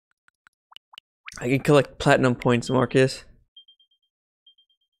I can collect platinum points, Marcus.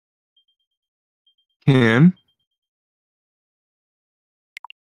 Can.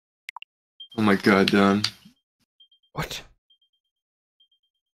 Oh my god, Don. What?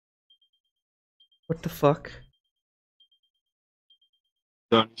 What the fuck?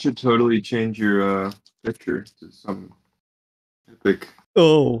 Don, you should totally change your picture to some epic.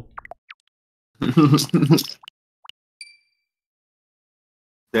 Oh.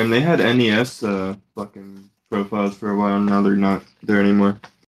 Damn, they had NES fucking profiles for a while. Now they're not there anymore.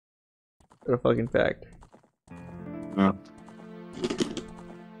 What a fucking fact. No.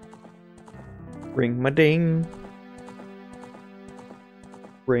 Ring my ding.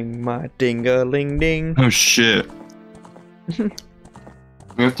 Ring my ding-a-ling-ding. Oh shit. We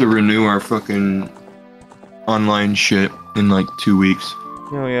have to renew our fucking online shit in like 2 weeks.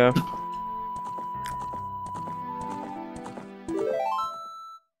 Oh yeah.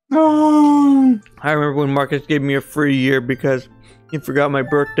 No. I remember when Marcus gave me a free year because he forgot my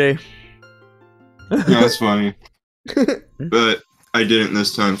birthday. No, that's funny. But I didn't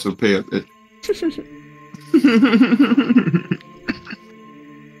this time, so pay up it.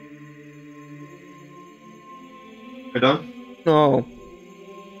 I done? No.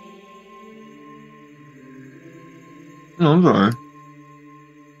 No, I'm sorry.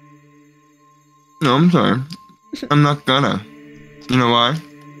 No, I'm sorry. I'm not gonna. You know why?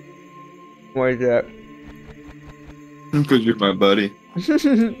 Why is that? Because you're my buddy.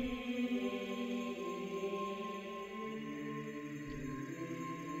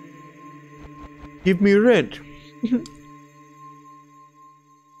 Give me rent.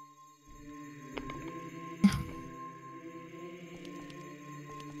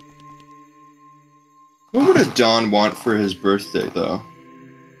 What would a Don want for his birthday, though?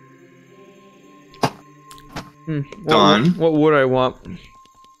 Don? What would I want?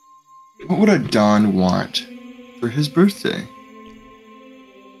 What would a Don want for his birthday?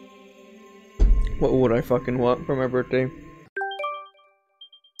 What would I fucking want for my birthday?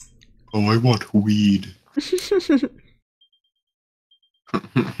 Oh, I want weed.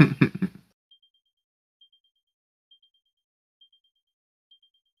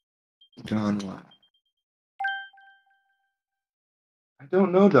 Don, what? I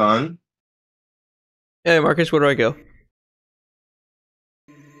don't know, Don. Hey Marcus, where do I go?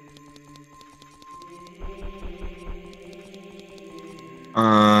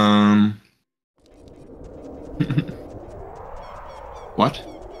 What?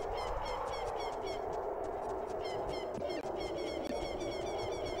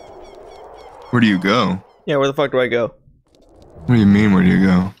 Where do you go? Yeah, where the fuck do I go? What do you mean, where do you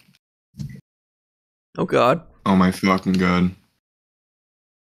go? Oh god. Oh my fucking god.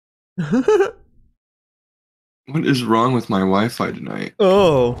 What is wrong with my Wi-Fi tonight?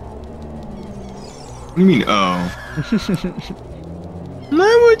 Oh. What do you mean, oh?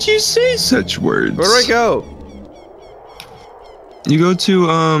 Why would you say such words? Where do I go? You go to,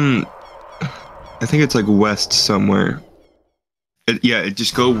 I think it's like west somewhere.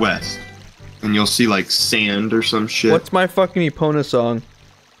 Just go west. And you'll see like sand or some shit. What's my fucking Epona song?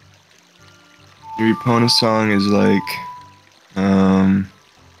 Your Epona song is like,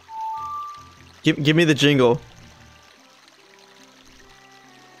 Give me the jingle.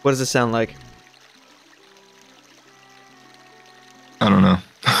 What does it sound like? I don't know.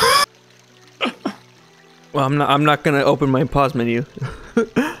 Well, I'm not gonna open my pause menu.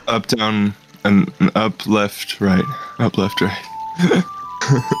 Up, down, and up, left, right. Up, left, right.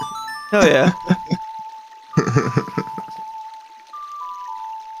 Hell yeah.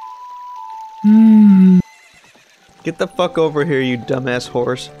 Get the fuck over here, you dumbass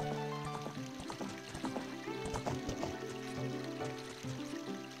horse.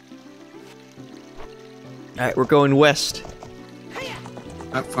 Alright, we're going west.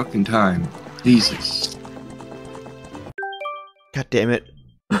 That fucking time. Jesus. God damn it.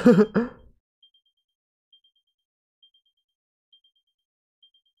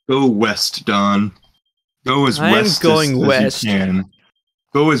 Go west, Don. Go as I'm west going as west. you can.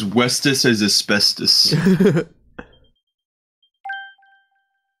 Go as westest as asbestos.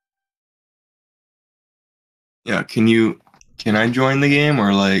 Yeah, can I join the game,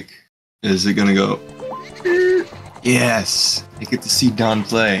 or like, is it gonna go? Yes, I get to see Don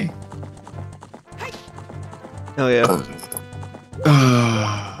play. Hell yeah.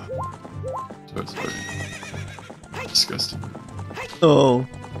 Sorry. Disgusting. Oh.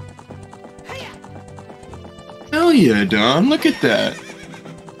 Hell yeah, Don, look at that.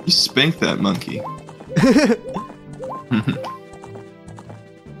 You spanked that monkey.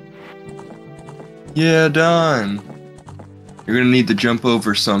 Yeah, Don. You're gonna need to jump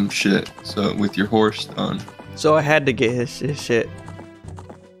over some shit. So with your horse on. So I had to get his shit.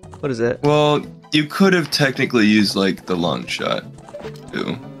 What is it? Well, you could have technically used like the long shot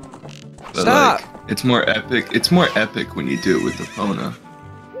too. But Stop! like it's more epic. It's more epic when you do it with the Pona.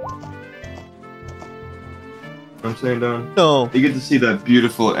 I'm saying, Don? No. You get to see that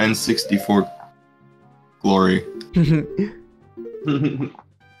beautiful N64 glory.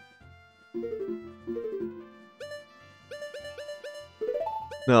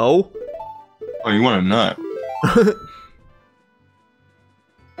 No. Oh, you want a nut?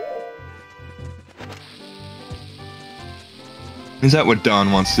 Is that what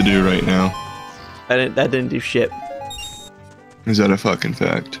Don wants to do right now? That didn't do shit. Is that a fucking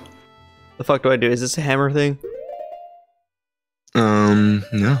fact? The fuck do I do? Is this a hammer thing?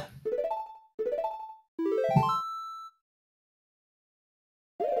 No.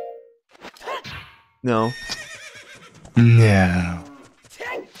 No. No.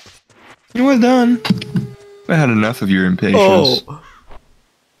 You were done. I had enough of your impatience. Oh.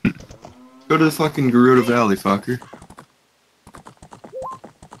 Go to the fucking Gerudo Valley, fucker.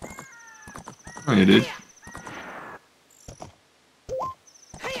 Oh, you did.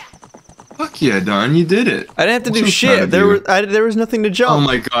 Fuck yeah, Don, you did it. I didn't have to I'm do so proud shit. of There was nothing to jump. Oh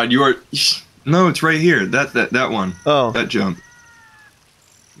my god, you are. No, it's right here. That one. Oh. That jump.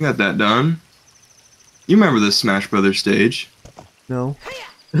 You got that done. You remember this Smash Brothers stage? No.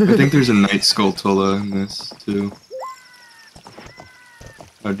 I think there's a Night Skulltula in this too.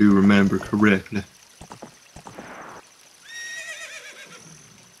 I do remember correctly.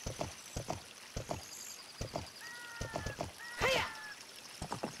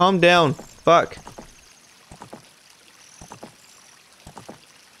 Calm down. Fuck.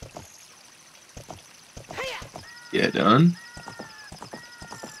 Yeah, done.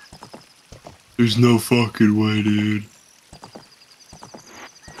 There's no fucking way, dude.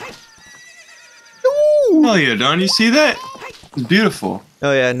 Oh yeah, Don, you see that? It's beautiful.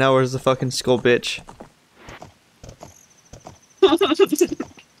 Oh yeah, now where's the fucking skull bitch?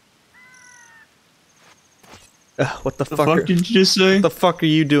 What the fuck? Did you just say? What the fuck are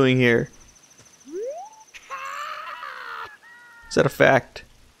you doing here? Is that a fact?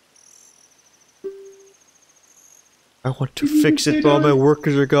 I want to fix it, but all my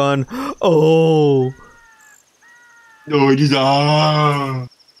workers are gone. Oh. No, it is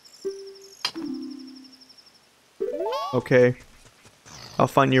Okay. I'll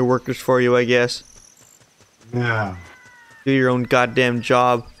find your workers for you, I guess. Yeah. Do your own goddamn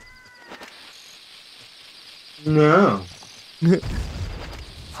job. No.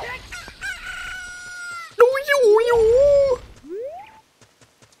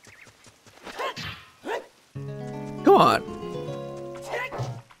 Come on.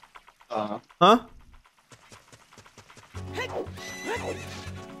 Huh?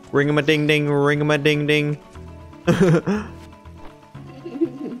 Ring-a-ma-ding-ding, ring-a-ma-ding-ding.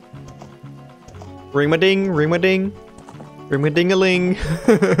 Ring-a-ding, ring-a-ding. Ring-a-ding-a-ling.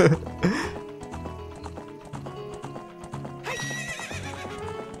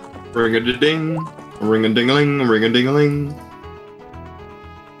 Ring-a-ding, ring-a-ding-a-ling, ring-a-ding-a-ling.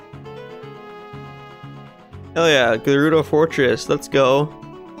 Hell yeah, Gerudo Fortress, let's go.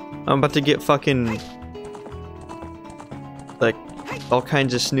 I'm about to get fucking... like, all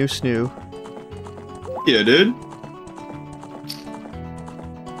kinds of snoo. Yeah, dude.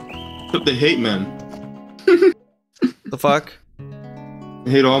 Except they hate men. The fuck?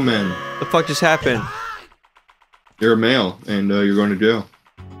 They hate all men. The fuck just happened? You're a male, and you're going to jail.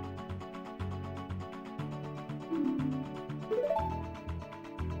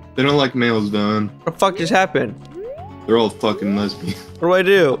 They don't like males, Don. What the fuck just happened? They're all fucking lesbian. What do I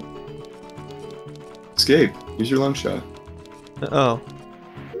do? Escape. Use your long shot. Oh.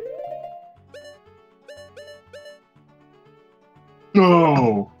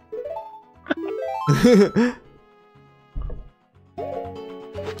 No.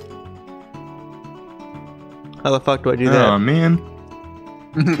 How the fuck do I do that? Oh man.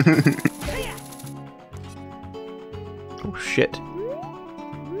 Oh shit.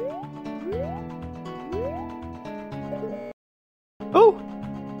 Oh!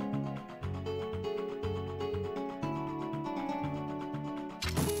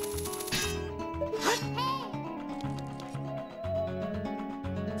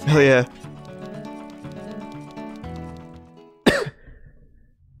 Oh yeah.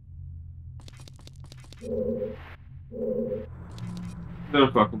 No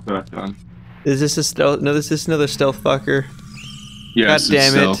fucking fact, Don. Is this a stealth? No, this is another stealth fucker. Yes, God damn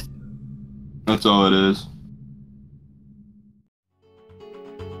it's it. stealth. That's all it is.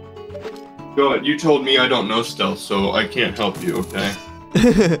 Go ahead. You told me I don't know stealth, so I can't help you, okay?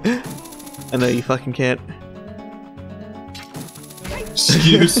 I know you fucking can't.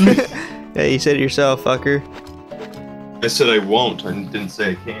 Excuse me? Yeah, you said it yourself, fucker. I said I won't. I didn't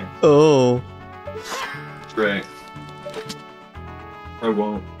say I can't. Oh. That's right. I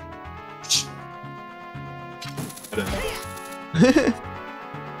won't. You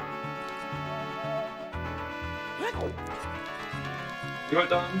know what,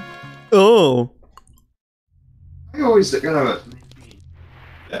 Don? Oh. I always gotta.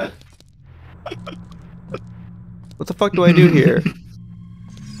 Yeah. What the fuck do I do here?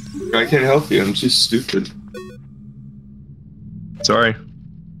 I can't help you. I'm just stupid. Sorry.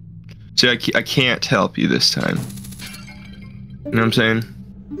 See, I can't help you this time. You know what I'm saying?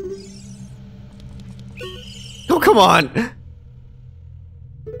 Oh, come on!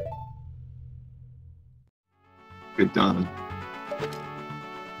 Good Don.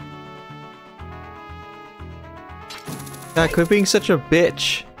 God, quit being such a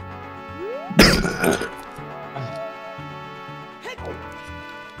bitch.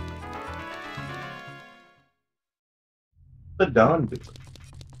 The Don do?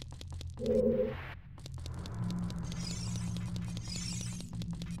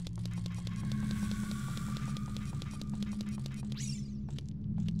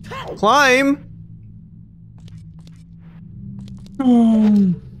 Climb!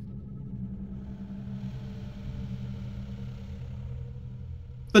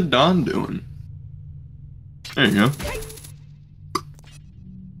 The Don doing? There you go.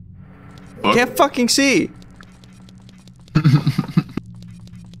 Fuck. Can't fucking see!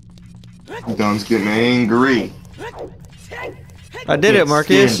 Don's getting angry. I did it,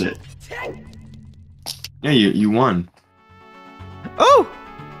 Marcus. Stand it. Yeah, you won. Oh!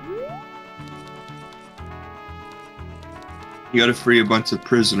 You gotta free a bunch of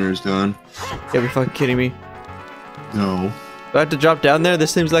prisoners, Don. You gotta be fucking kidding me. No. Do I have to drop down there?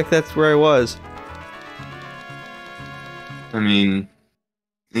 This seems like that's where I was. I mean,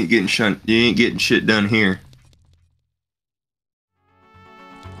 you ain't getting shit done here.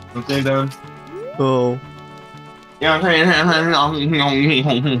 Okay, Don? Oh. Yeah.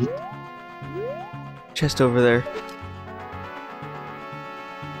 Chest over there.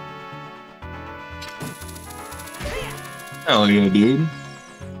 Hell yeah, dude.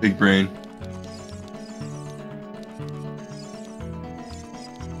 Big brain.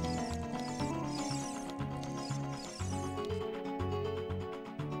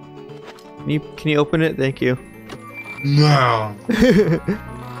 Can you open it? Thank you. No.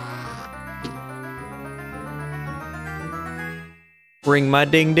 Ring my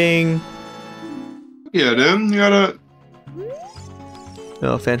ding ding. Yeah, dude. You gotta.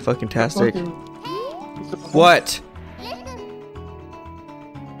 Oh, fan fucking tastic. What?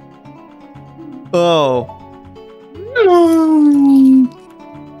 Oh.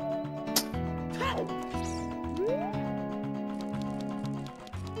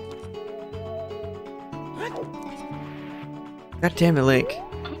 God damn it, Link.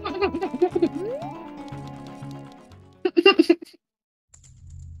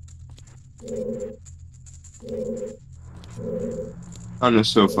 I'm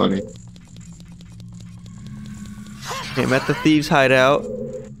just so funny. Okay, I'm at the thieves' hideout.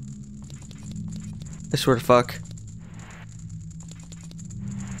 I swear to fuck.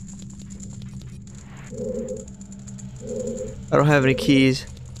 I don't have any keys.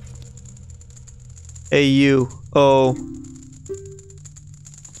 Hey, you. Oh.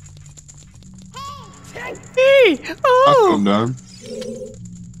 Hey! Oh! I'm done.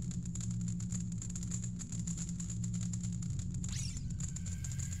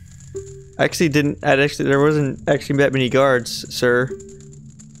 There wasn't actually that many guards, sir.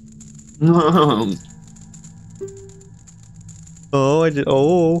 Oh, I did.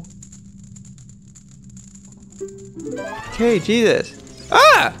 Oh. Okay, Jesus.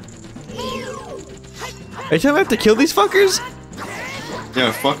 Ah! Are you telling me I have to kill these fuckers?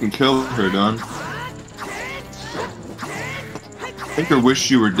 Yeah, fucking kill her, Don. Make her wish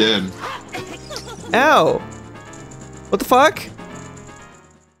you were dead. Ow! What the fuck?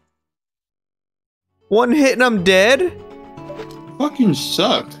 One hit and I'm dead? Fucking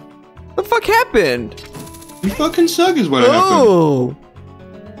suck. What the fuck happened? You fucking suck is what Oh!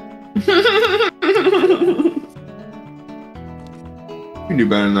 happened. You can do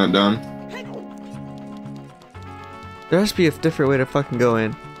better than that, Don. There has to be a different way to fucking go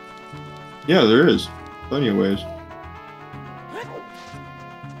in. Yeah, there is. Plenty of ways.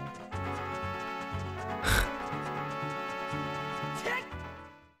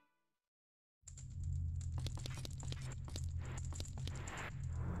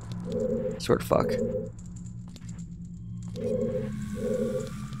 swear to fuck.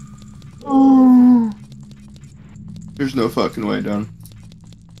 Oh. There's no fucking way down.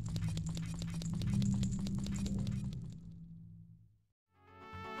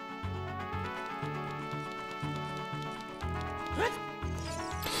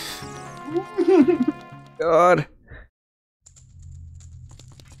 God.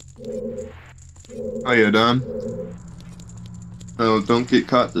 Oh yeah, Don. Oh, don't get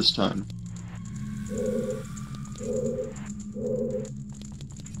caught this time.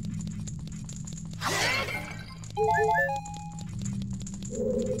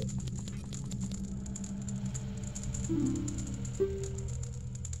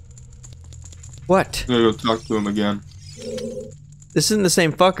 What? I'm gonna go talk to him again. This isn't the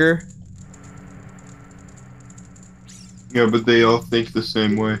same fucker. Yeah, but they all think the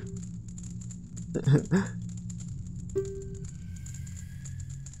same way.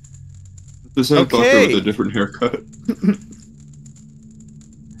 The same fucker with a different haircut.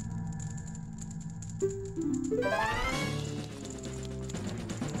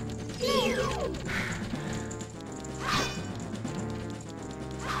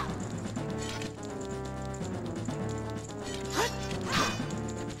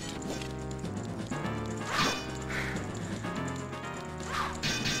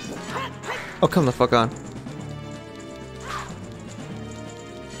 Oh, come the fuck on.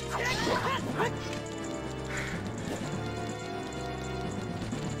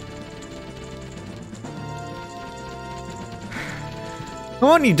 Come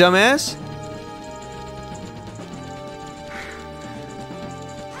on, you dumbass.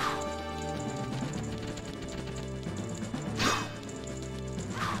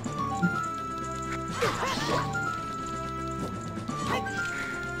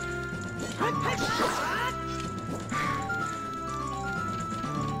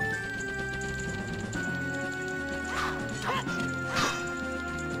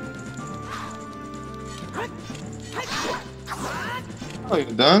 Oh, you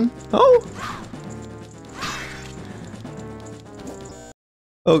done? Oh.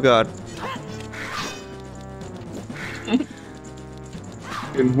 Oh god.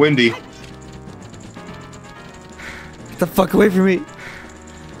 Getting windy. Get the fuck away from me.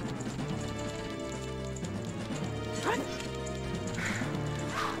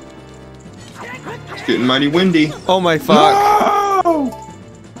 It's getting mighty windy. Oh my fuck. No!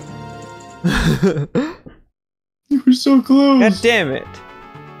 You were so close. God damn it.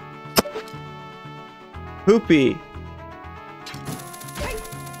 Poopy.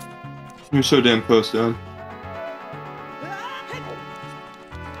 You're so damn close, Don.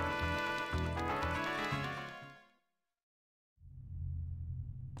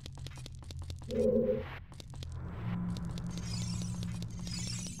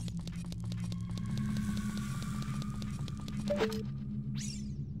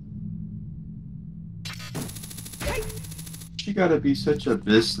 She gotta be such a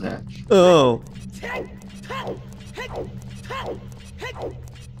biznatch. Oh.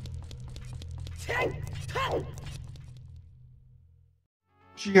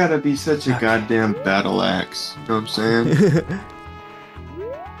 She gotta be such a goddamn battle axe. You know what I'm saying?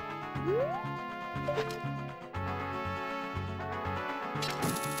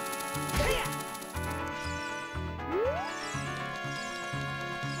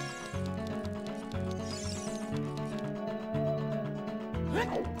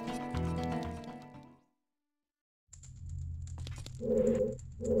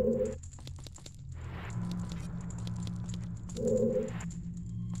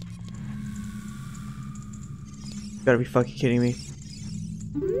 You gotta be fucking kidding me.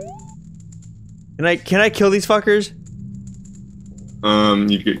 Can I kill these fuckers?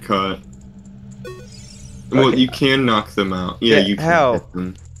 You'd get caught. Well, Okay. you can knock them out. Yeah, Yeah, you can how? hit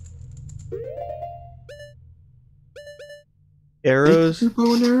them. Arrows? Your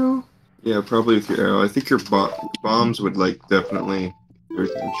bow and arrow? Yeah, probably with your arrow. I think your bombs would, like, definitely get their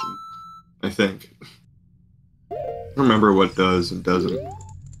attention. I think. I don't remember what does and doesn't.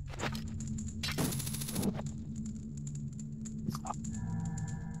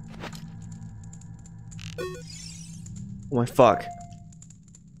 Oh my fuck.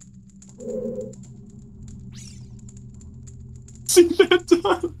 See that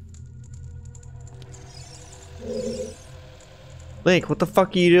done? Link, what the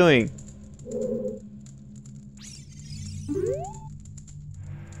fuck are you doing?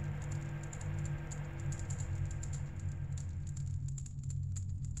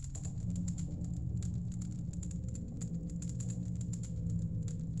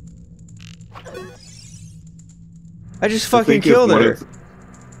 I just fucking think if killed one her. of-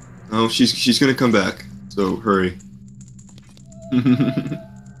 Oh, she's gonna come back. So hurry. You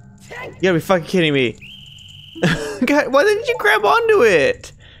gotta be fucking kidding me. God, why didn't you grab onto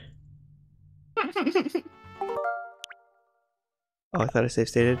it? Oh, I thought I safe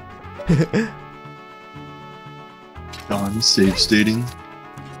stated. Save stating.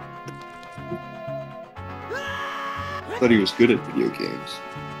 Thought he was good at video games.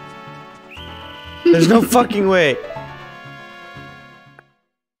 There's no fucking way.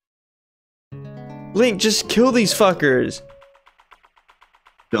 Link, just kill these fuckers.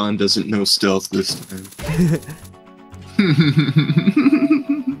 Don doesn't know stealth this time.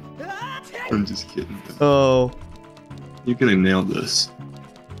 I'm just kidding. Oh. You're gonna nail this.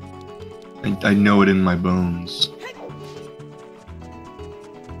 I know it in my bones.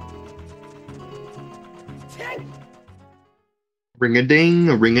 Ring a ding,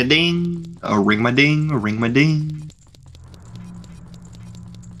 a ring a ding, a ring my ding, a ring my ding.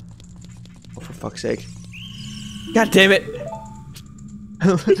 Oh, for fuck's sake. God damn it!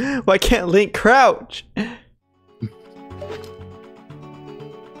 Why can't Link crouch?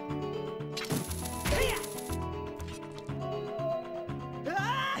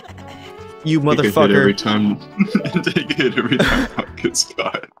 You motherfucker. Every time take a hit every time Puck gets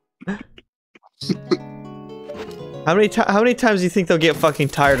caught. How many times do you think they'll get fucking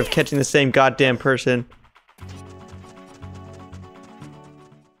tired of catching the same goddamn person?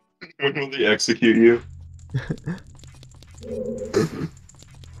 When will they execute you?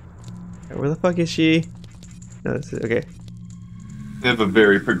 Where the fuck is she? No, this is okay. They have a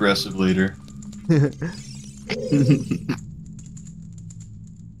very progressive leader.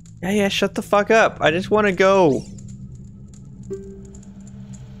 Yeah, shut the fuck up. I just want to go.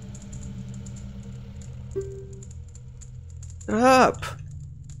 Shut up.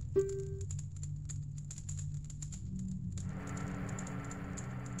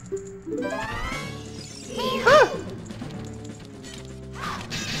 Ah!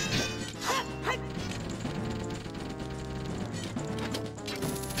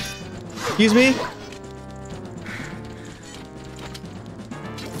 Excuse me?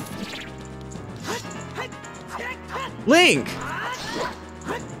 Link!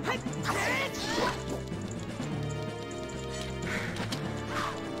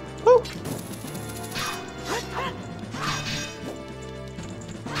 Oh.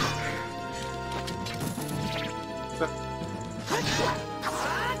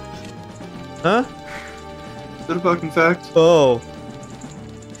 Huh? Is that a fucking fact? Oh.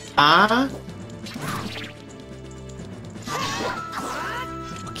 Ah?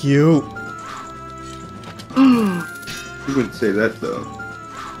 Fuck you. You wouldn't say that though.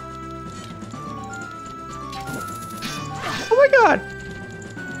 Oh my god!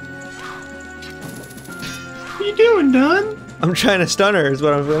 What are you doing, Don? I'm trying to stun her is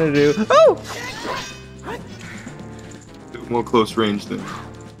what I'm gonna do. Oh! Do it more close range then.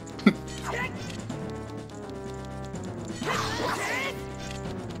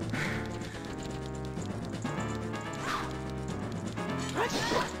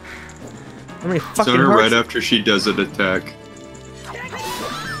 How many fucking Stun her hearts? right after she does an attack.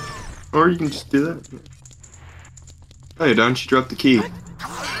 Or you can just do that. Hey, Don, she dropped the key.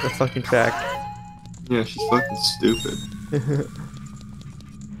 A fucking fact. Yeah, she's fucking stupid.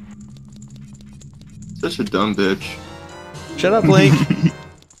 Such a dumb bitch. Shut up, Link.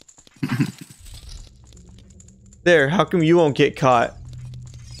 There, how come you won't get caught?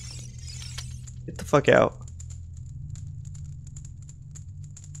 Get the fuck out.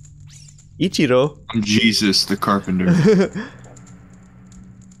 Ichiro. I'm Jesus the Carpenter.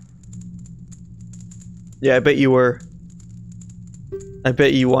 Yeah, I bet you were. I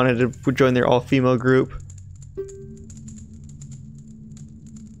bet you wanted to join their all-female group.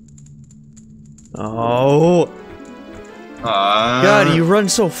 Oh. God, you run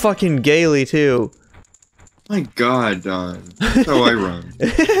so fucking gaily too. My God, Don. That's how I run.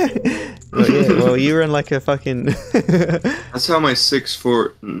 Well, yeah, well, you run like a fucking. That's how my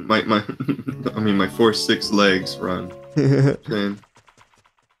 6'4", my 4'6" legs run. Saying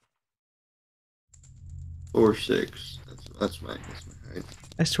 4'6". That's my height.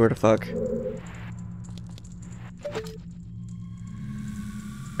 I swear to fuck.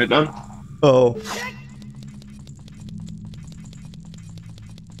 Right, Don? Oh.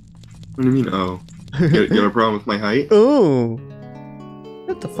 What do you mean, oh? You got a problem with my height? Ooh.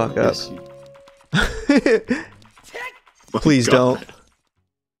 Shut the fuck up. Yes, you- Please God.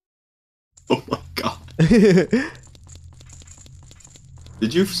 don't. Oh my God.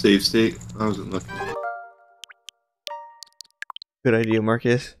 Did you save state? I wasn't looking. Good idea,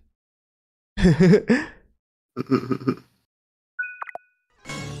 Marcus.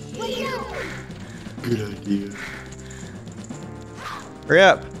 Good idea. Hurry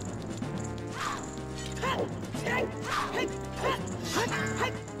up.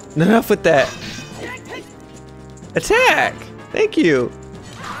 Enough with that. Attack! Thank you.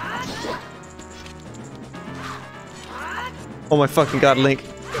 Oh my fucking god, Link.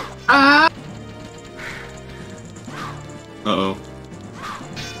 Uh-oh.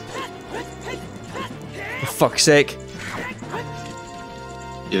 For fuck's sake.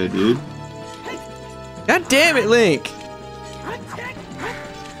 Yeah, dude. God damn it, Link!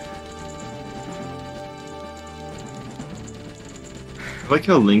 I like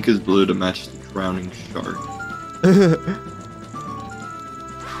how Link is blue to match the drowning shark.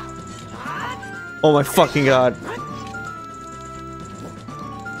 Oh my fucking god.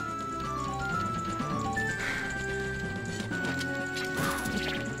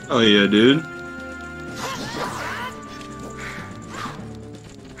 Oh yeah, dude.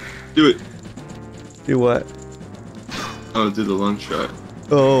 Do it. Do what? Oh, do the long shot.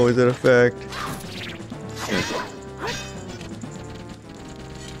 Oh, is that a fact? Yeah.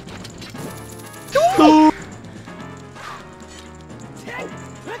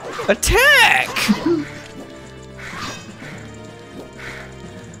 Attack!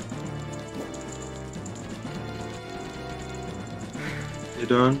 Hey,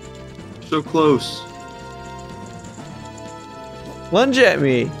 Don. So close. Lunge at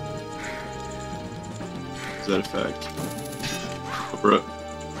me. Is that a fact? Cover up.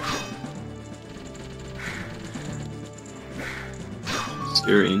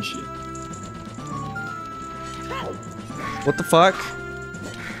 Scary, ain't she? What the fuck?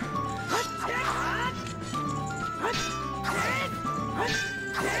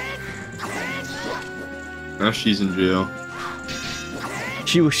 Now she's in jail.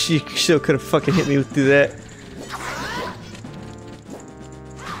 She still could have fucking hit me through that.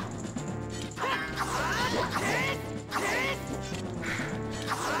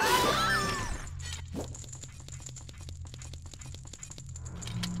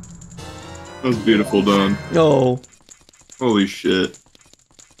 That was beautiful, Don. No. Holy shit.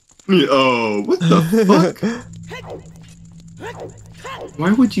 Oh, what the fuck?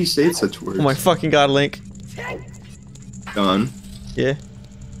 Why would you say such words? Oh my fucking god, Link. Don. Yeah.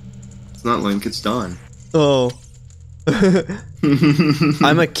 It's not Link, it's Don. Oh.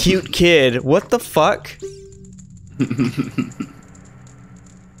 I'm a cute kid. What the fuck?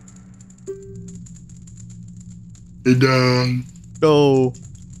 Hey, Don. Oh.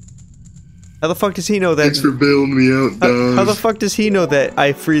 How the fuck does he know that? Thanks for bailing me out, Don. How the fuck does he know that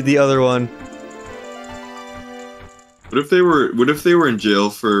I freed the other one? What if they were in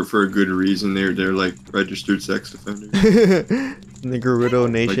jail for a good reason? They're like registered sex offenders. In the Gerudo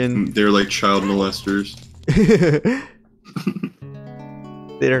Nation. Like, they're like child molesters.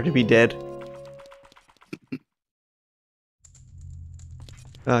 They'd have to be dead.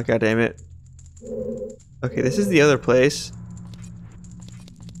 Oh, god damn it. Okay, this is the other place.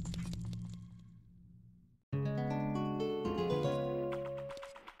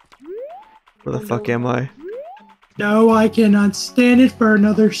 Where the fuck am I? No, I cannot stand it for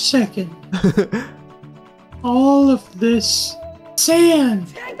another second. All of this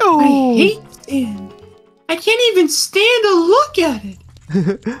sand. Oh. I hate sand. I can't even stand to look at it.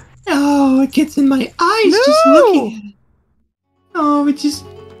 Oh, it gets in my eyes just looking at it. Oh, it just...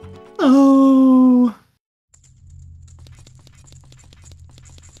 Oh.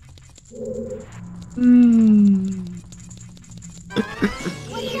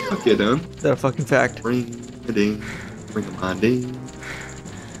 Okay, Don. Is that a fucking fact? Ring a ding, ring a my ding.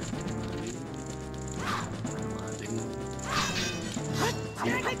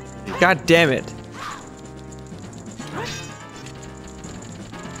 God damn it.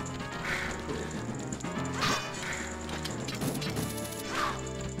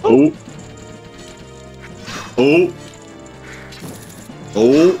 Oh. Oh.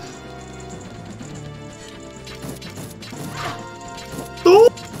 Oh. Oh.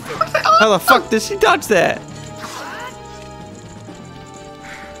 How the fuck does he dodge that?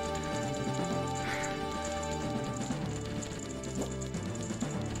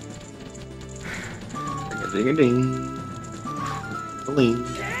 Ding a ding.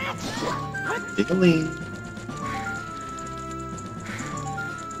 Ding a ling.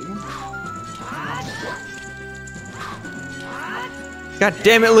 God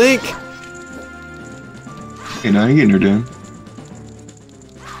damn it, Link! Okay, now you're getting her done.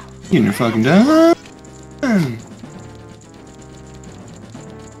 Getting her fucking done.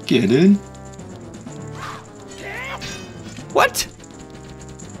 Yeah, dude. What?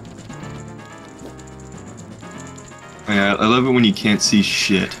 Yeah, I love it when you can't see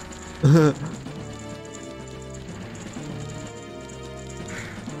shit.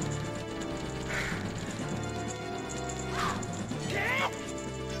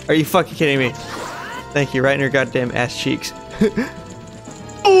 Are you fucking kidding me? Thank you, right in your goddamn ass cheeks.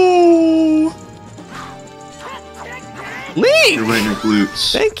 Oh! Leave! You're right in your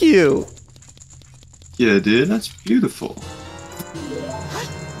glutes. Thank you. Yeah, dude, that's beautiful.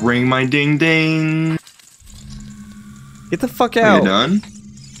 Ring my ding ding. Get the fuck Are you out. done?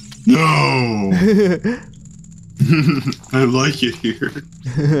 No. I like it here.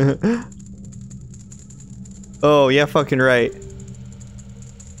 Oh, yeah, fucking right.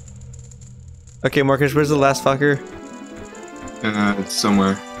 Okay, Marcus, where's the last fucker? It's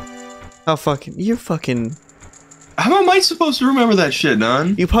somewhere. How fucking... You fucking... How am I supposed to remember that shit,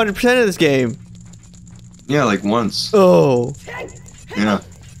 Don? You 100% of this game. Yeah, like once. Oh. Yeah.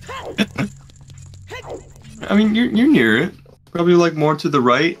 I mean, you're near it. Probably like more to the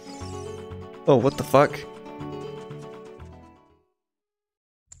right. Oh, what the fuck?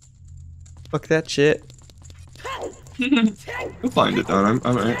 Fuck that shit. You'll find it, Don.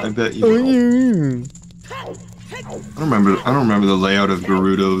 I bet you. will. I don't remember the layout of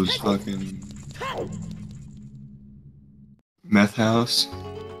Gerudo's fucking meth house.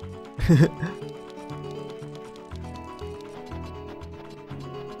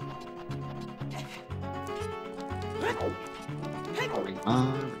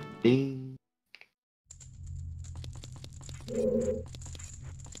 Ding.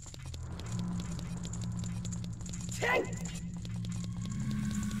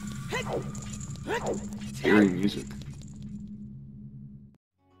 Scary music.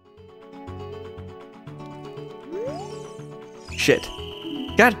 Shit.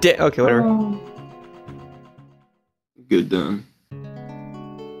 God damn. Okay, whatever. Good done.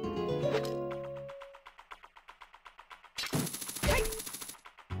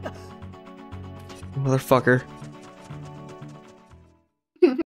 Motherfucker.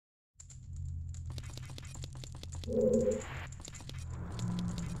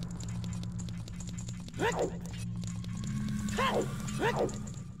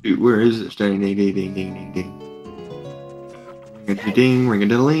 Dude, where is it? Ding ding ding ding ding ding. Ring a ding, ring a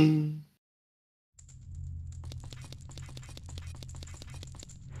ding.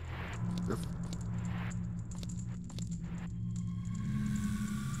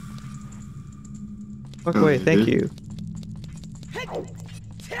 Fuck away, thank you.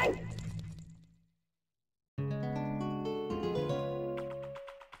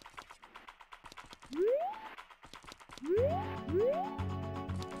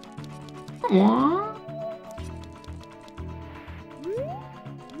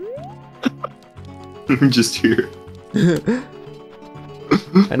 I'm just here.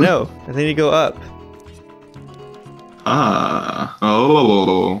 I know. I need to go up. Ah.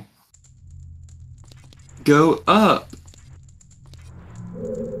 Oh. Go up.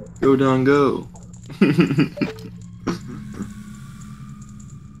 Go down, go.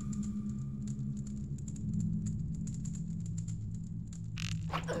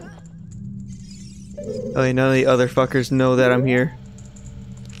 Oh, none of the other fuckers know that I'm here.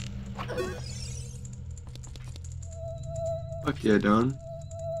 Fuck yeah, Don.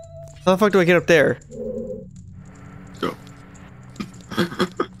 How the fuck do I get up there? Go.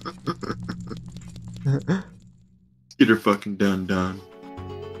 Get her fucking done, Don.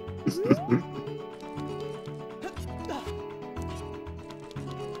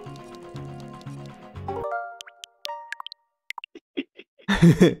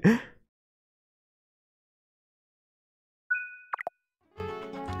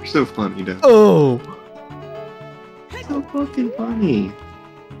 You're so funny, Don. Oh! So fucking funny.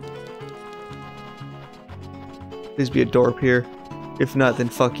 Please be a door up here. If not, then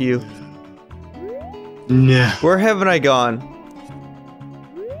fuck you. Nah. Where haven't I gone?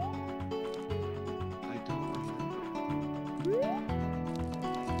 I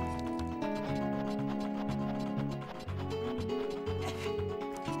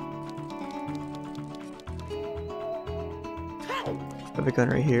don't I have a gun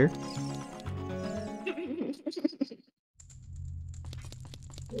right here.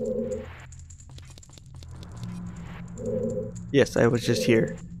 Yes, I was just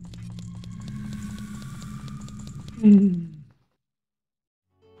here.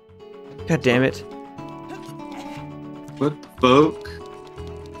 God damn it. What the fuck?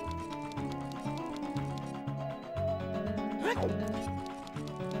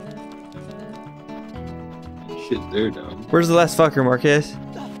 Shit, there, Don. Where's the last fucker, Marquez?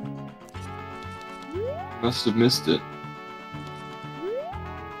 Must have missed it.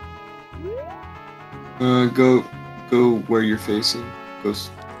 Go where you're facing. Go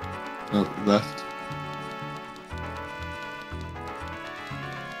left.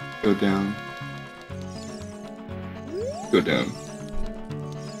 Go down. Go down.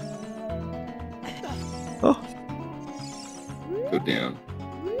 Oh. Go down.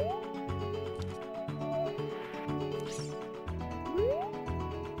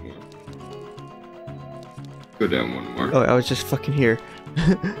 Go down one more. Oh, I was just fucking here.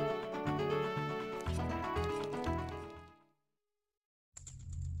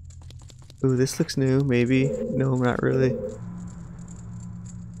 Ooh, this looks new, maybe. No, not really.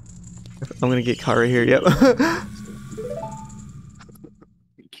 I'm gonna get caught right here, yep.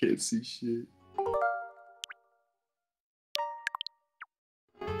 You can't see shit.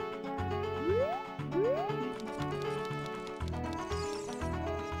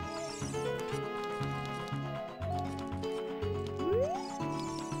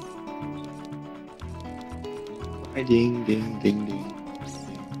 Ding, ding, ding, ding.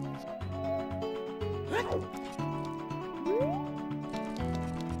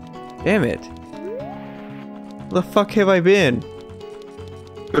 Damn it. Where the fuck have I been?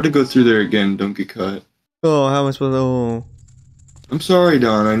 Try to go through there again, don't get caught. Oh, how am I supposed to... Oh. I'm sorry,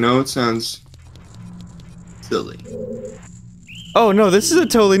 Don, I know it sounds silly. Oh no, this is a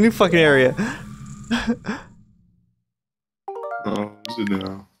totally new fucking area. Oh, so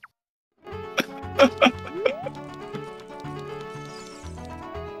now.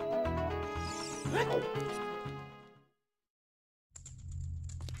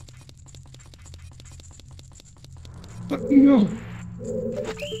 Fucking no.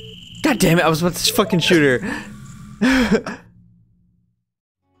 God damn it, I was about to fucking shoot her.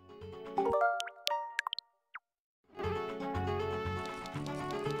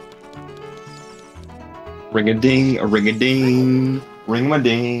 Ring a ding, a ring a ding, ring my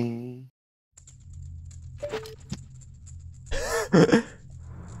ding.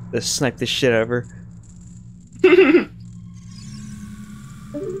 Let's snipe the shit out of her.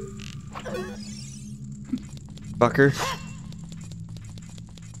 Fucker.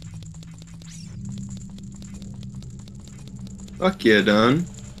 Fuck yeah, Don.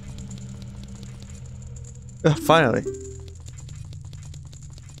 Oh, finally.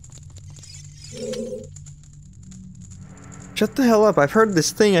 Shut the hell up, I've heard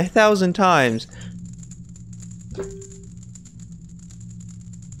this thing 1,000 times.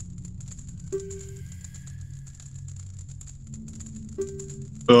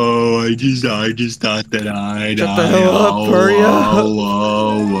 Oh, I just thought that I'd Shut the hell up, hurry up.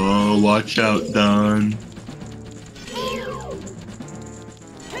 Whoa, watch out, Don.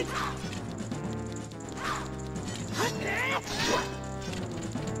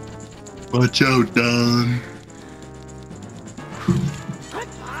 Watch out, Don.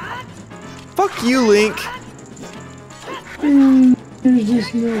 Fuck you, Link. There's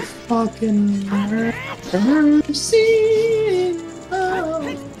just no fucking mercy.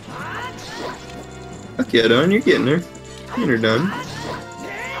 Oh. Fuck yeah, Don, you're getting her. Getting her done.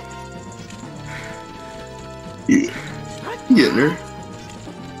 Yeah. Getting her.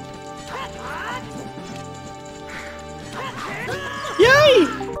 Yay!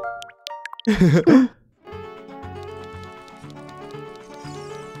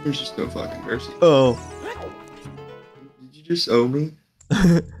 There's just no fucking mercy. Oh. Did you just owe me?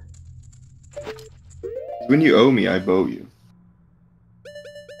 When you owe me, I vote you.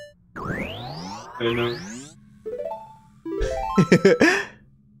 I don't know.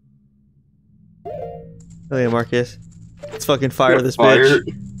 Oh yeah, Marcus. Let's fucking fire this Fire.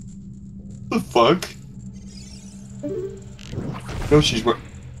 bitch. The fuck? No, she's.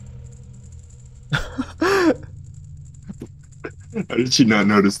 How did she not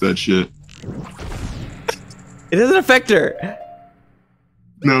notice that shit? It doesn't affect her.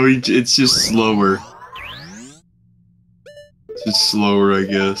 No, it's just slower. It's just slower, I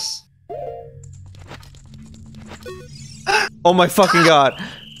guess. Oh my fucking god.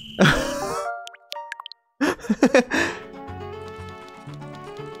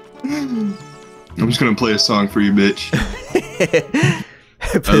 I'm just gonna play a song for you, bitch.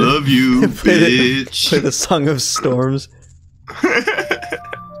 I love you, bitch. Play the Song of Storms.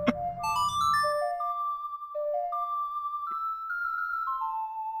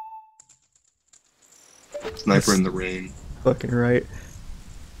 Sniper in the rain. Fucking right.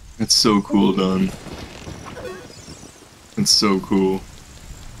 That's so cool, Don. It's so cool.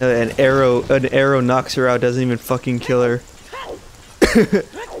 An arrow knocks her out, doesn't even fucking kill her.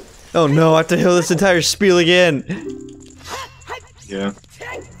 Oh no, I have to heal this entire spiel again. Yeah.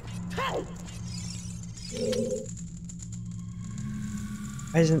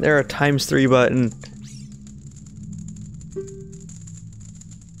 Why isn't there a ×3 button?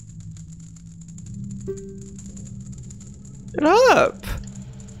 Shut up!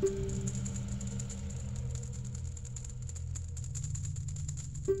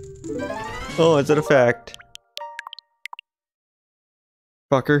 Oh, is that a fact?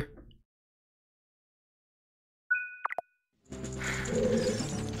 Fucker.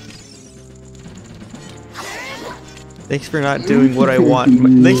 Thanks for not doing what I want.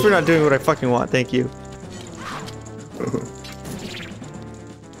 Thanks for not doing what I fucking want. Thank you.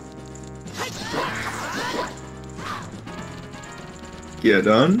 Yeah,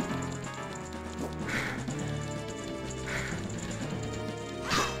 done.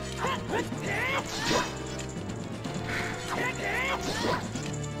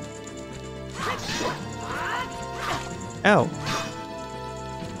 Ow.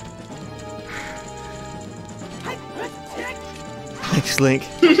 Thanks, Link.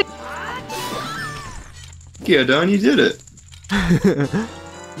 Yeah, done. You did it.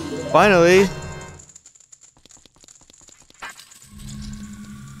 Finally.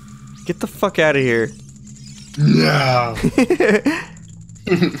 Get the fuck out of here. No.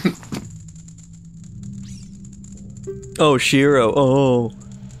 Oh, Shiro. Oh.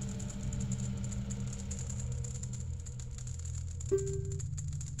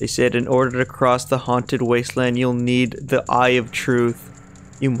 They said in order to cross the haunted wasteland, you'll need the Eye of Truth.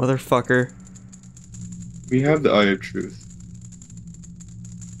 You motherfucker. We have the Eye of Truth.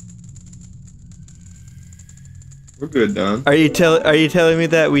 We're good, Don. Are you telling me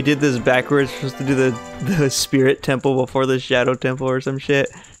that we did this backwards? We're supposed to do the spirit temple before the shadow temple or some shit?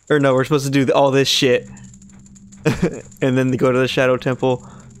 Or no, we're supposed to do all this shit. And then go to the shadow temple.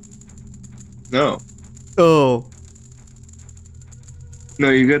 No. Oh. No,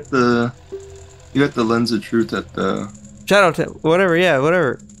 you got the lens of truth at the Shadow temple. Whatever, yeah,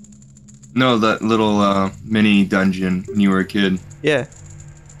 whatever. No, that little mini dungeon when you were a kid. Yeah.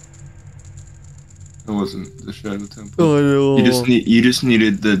 It wasn't the Shadow Temple. Oh no. You just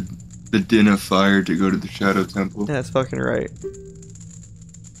needed the din of fire to go to the Shadow Temple. Yeah, that's fucking right.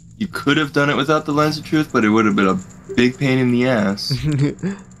 You could have done it without the lens of truth, but it would have been a big pain in the ass.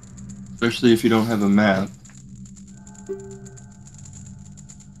 Especially if you don't have a map.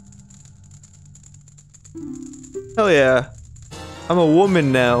 Hell yeah. I'm a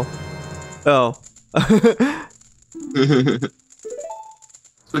woman now. Oh. That's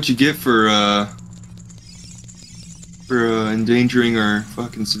what you get for endangering our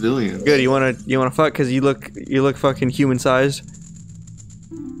fucking civilians. Good, you wanna fuck cause you look fucking human sized?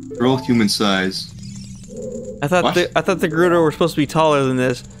 They're all human size. I thought the Gerudo were supposed to be taller than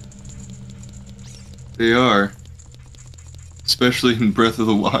this. They are. Especially in Breath of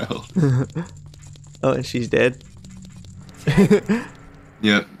the Wild. Oh, and she's dead?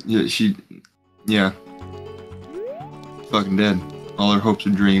 Yeah, yeah. Fucking dead. All her hopes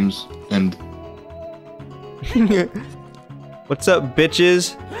and dreams and What's up,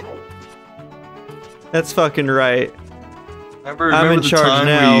 bitches? That's fucking right. Remember I'm in the charge time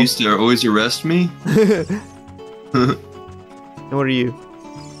now. where you used to always arrest me? And what are you?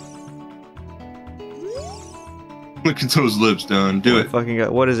 Look at those lips, Don. Do it. Fucking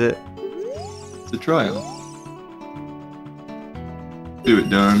god, what is it? It's a trial. Do it,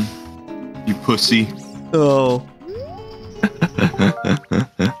 Don. You pussy. Oh.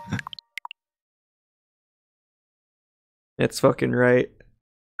 That's fucking right.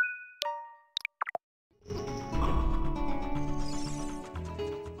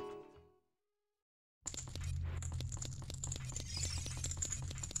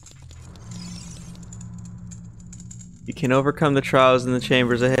 You can overcome the trials in the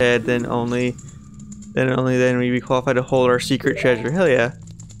chambers ahead, then only then will you be qualified to hold our secret treasure. Hell yeah.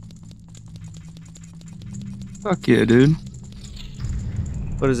 Fuck yeah, dude.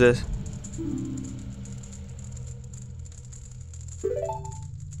 What is this?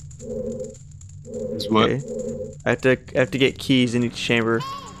 Is what? Okay. I have to get keys in each chamber.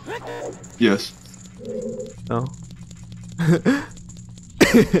 Yes. Oh.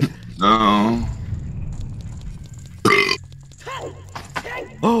 No.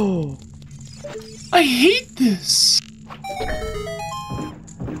 Oh. I hate this.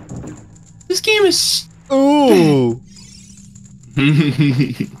 This game is. Ooh.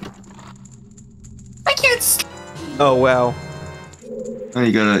 I can't. Oh wow. Oh,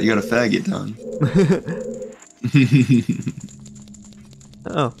 you got a faggot, Don.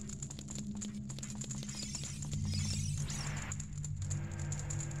 Oh.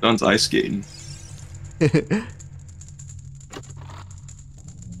 Don's ice skating.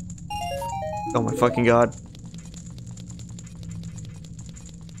 Oh my fucking god.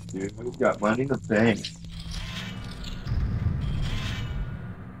 Dude, we've got money in the bank.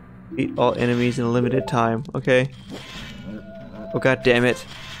 Beat all enemies in a limited time. Okay. Oh god damn it.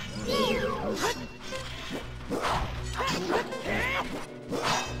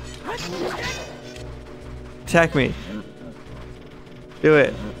 Attack me. Do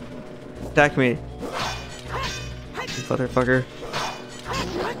it. Attack me. Motherfucker.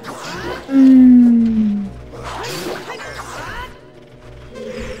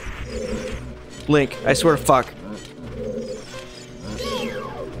 Link, I swear to fuck.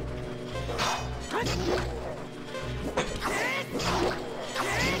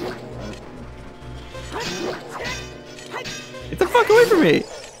 Get the fuck away from me!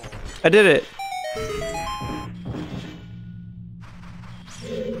 I did it.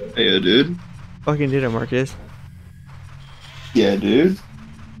 Yeah, dude. Fucking did it, Marcus. Yeah, dude.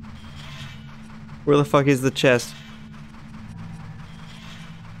 Where the fuck is the chest?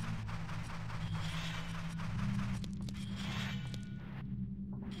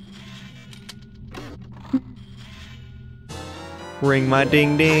 Ring my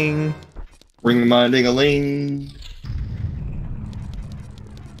ding ding. Ring my ding-a-ling.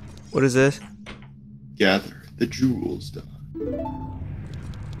 What is this? Gather the jewels, dog.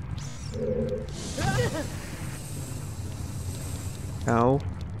 Ow.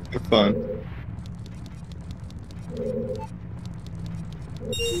 Have fun.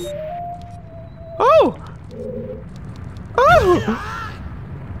 Oh! Oh!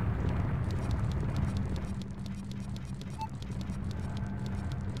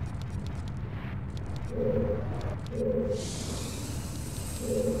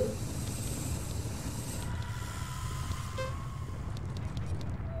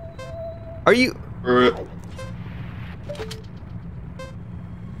 Are you? Are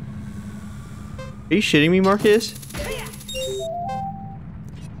you shitting me, Marcus?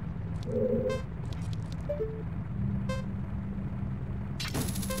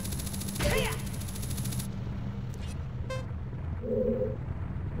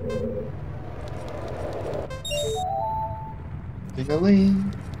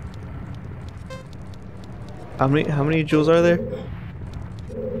 Ding-a-ling. How many jewels are there?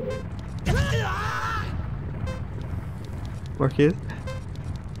 Marcus?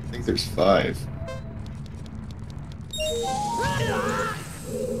 I think there's 5.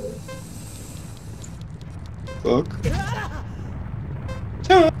 Fuck.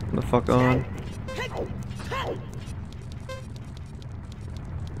 The fuck on.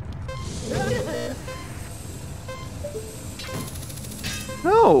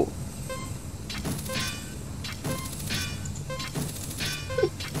 No!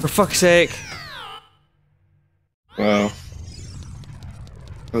 For fuck's sake! Wow.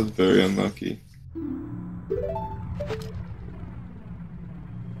 That was very unlucky.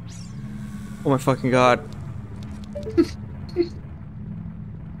 Oh my fucking god.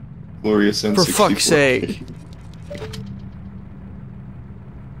 Glorious N64. For fuck's sake.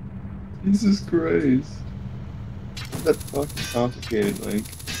 Jesus Christ. That fucking complicated, Link.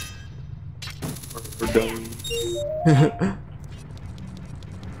 We're done.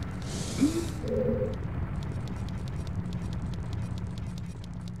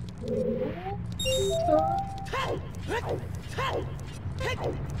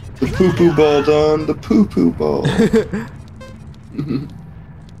 The poo-poo ball, Don. The poo-poo ball.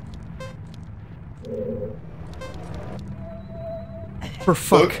 For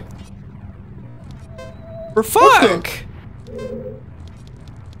fuck. For fuck!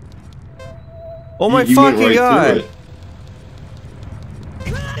 Oh my You went fucking right god! through it.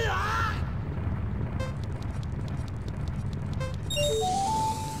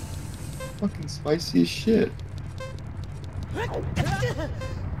 Fucking spicy as shit.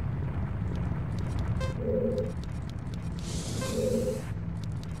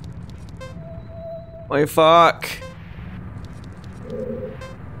 My fuck.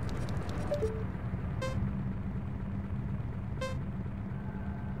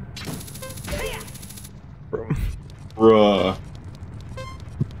 Bruh.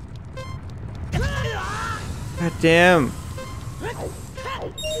 God damn.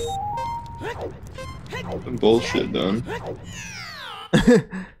 Some bullshit done. Shut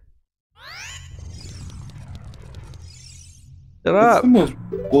That's up. the most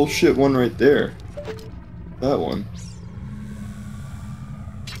bullshit one right there. That one.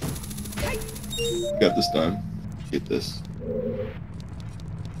 Got this done. Get this.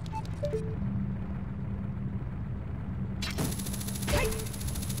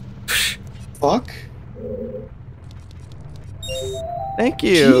 Fuck. Thank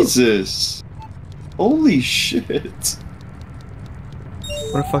you. Jesus. Holy shit.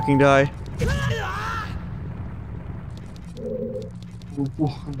 I'm gonna fucking die.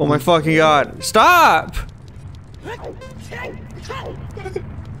 Oh my fucking god. Stop!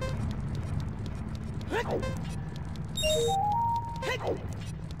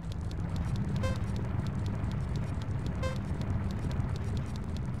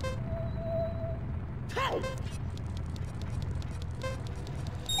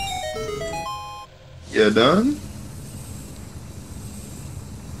 You done?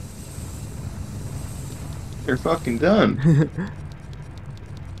 You're fucking done.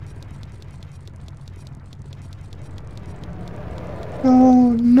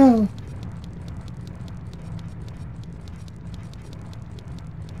 Oh no.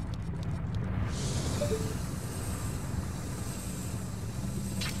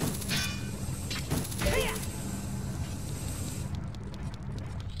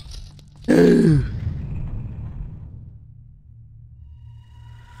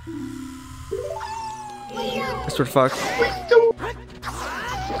 That's what fuck.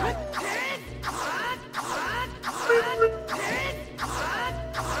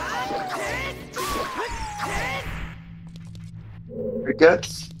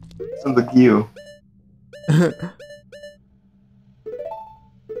 Regrets? Sounds like you.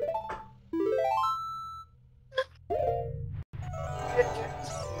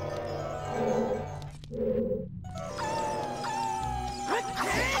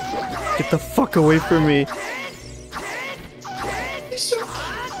 Get the fuck away from me.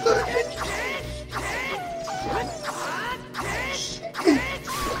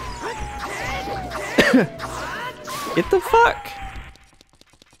 Get the fuck.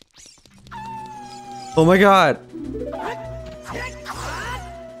 Oh my god.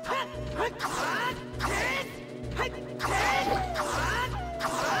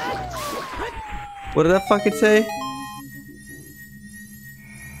 What did that fucking say?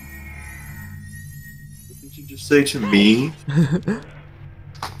 Did you just say to me?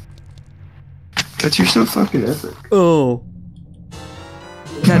 That you're so fucking epic. Oh.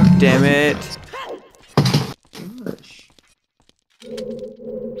 God damn it. Gosh.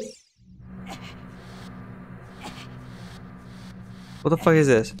 What the fuck is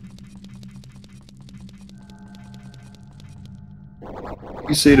this?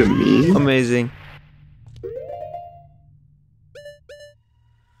 You say to me? Amazing.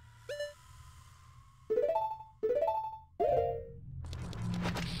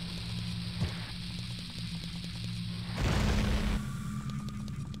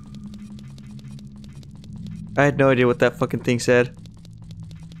 I had no idea what that fucking thing said.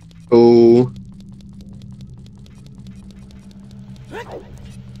 Oh.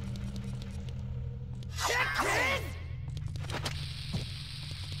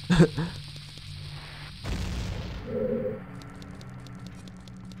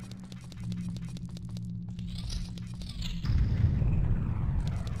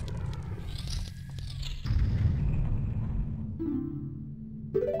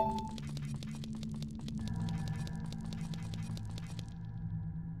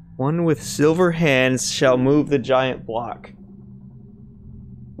 One with silver hands shall move the giant block.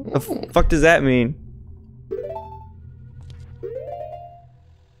 The fuck does that mean?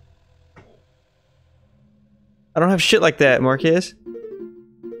 I don't have shit like that, Marcus.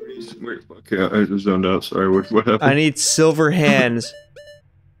 Wait, okay, I just zoned out. Sorry, what happened? I need silver hands.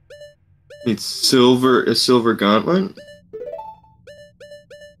 It's silver, a silver gauntlet?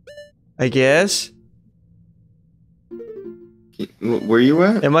 I guess. Where you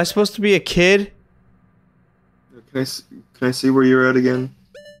at? Am I supposed to be a kid? Can I see where you're at again?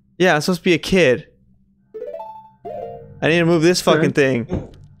 Yeah, I'm supposed to be a kid. I need to move this fucking thing.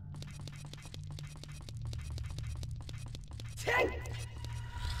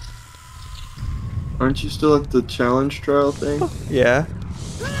 Aren't you still at the challenge trial thing? Yeah.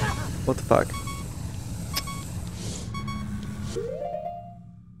 What the fuck?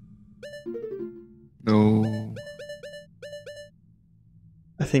 No.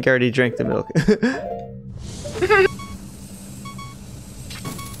 I think I already drank the milk.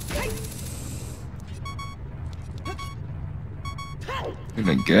 And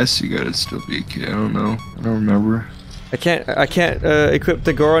I guess you gotta still be a kid. I don't know. I don't remember. I can't equip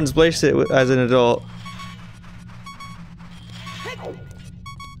the Goron's bracelet as an adult.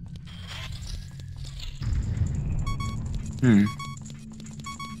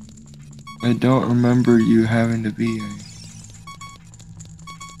 I don't remember you having to be a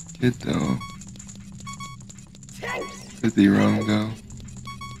kid though. Could be wrong though.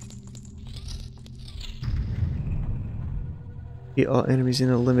 Beat all enemies in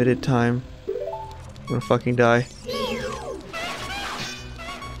a limited time. I'm gonna fucking die.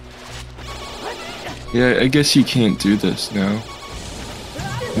 Yeah, I guess you can't do this now.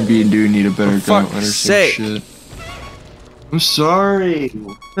 Maybe you do need a better gauntlet or some sake. shit. I'm sorry.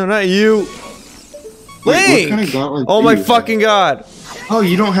 No, not you. Wait, what Link! kind of gauntlet Oh do my you have? fucking god! Oh,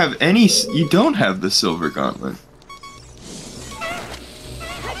 you don't have any. You don't have the silver gauntlet.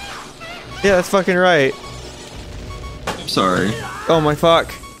 Yeah, that's fucking right. I'm sorry. Oh my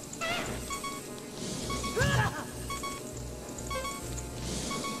fuck.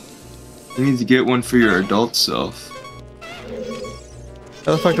 You need to get one for your adult self.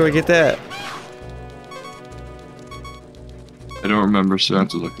 How the fuck do I get that? I don't remember, so I have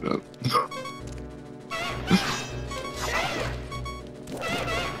to look it up.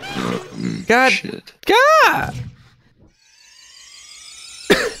 God. Shit. God!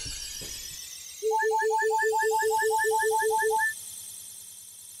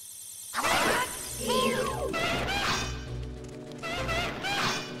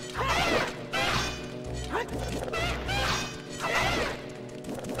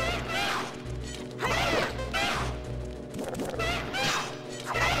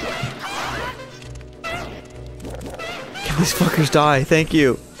 Can these fuckers die? Thank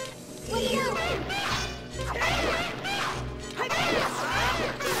you.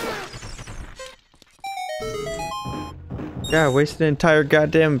 Yeah, I wasted an entire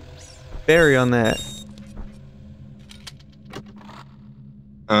goddamn berry on that.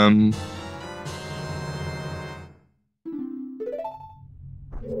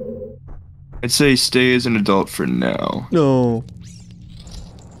 I'd say stay as an adult for now. No.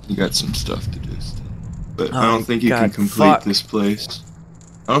 You got some stuff to do still. But Oh, I don't think you can God, complete fuck. this place.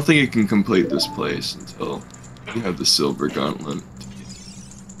 I don't think you can complete this place until you have the silver gauntlet.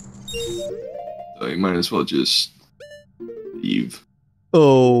 So you might as well just leave.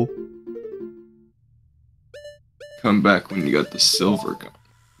 Oh. Come back when you got the silver gun,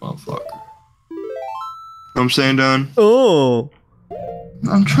 motherfucker. Know what I'm saying, Don? Oh.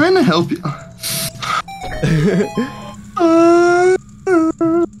 I'm trying to help you.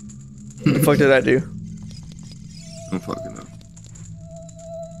 What the fuck did I do? I don't fucking know.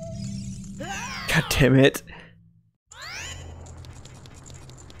 God damn it.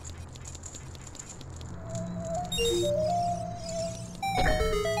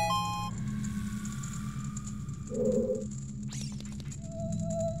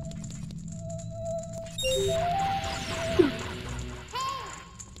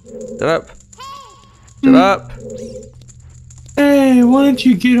 Shut up. Shut up. Hey, why don't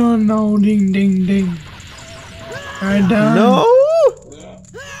you get on no ding ding ding? Alright, Don. No.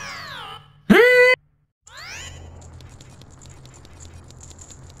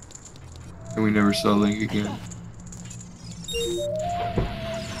 And we never saw Link again.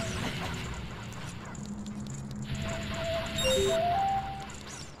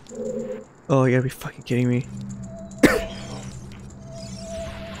 Oh, you gotta be fucking kidding me.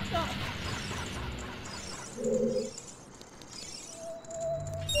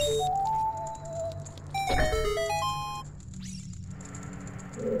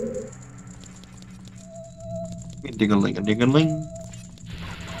 Ding-a-ling, ding-a-ling.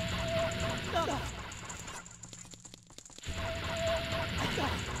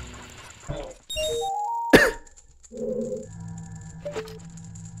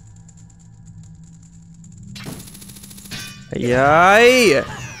 Yay!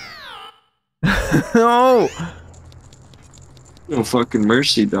 No! No fucking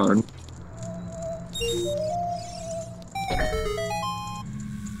mercy, Don.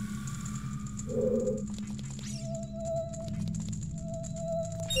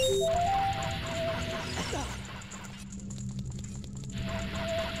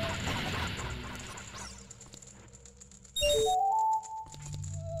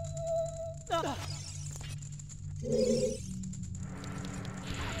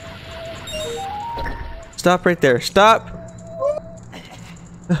 Stop right there. Stop!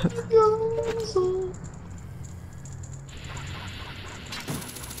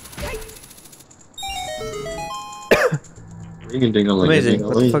 Ring-a-ding-a-ling, Amazing.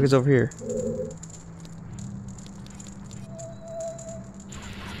 What the fuck is over here?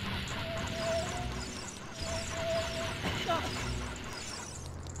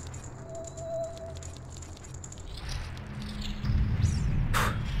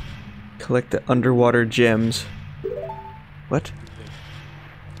 Collect the underwater gems. What?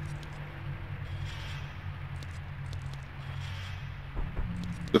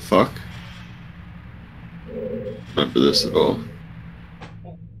 The fuck? Remember this at all?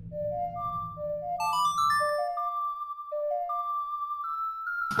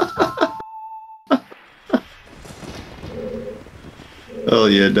 Hell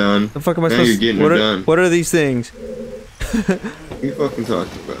yeah, Don. The fuck am I Now supposed you're to? getting her done. What are these things? What are you fucking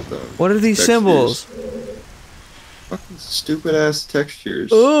talking about, Don? What are these Textures. symbols? Fucking stupid ass textures.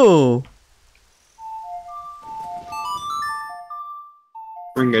 Oh!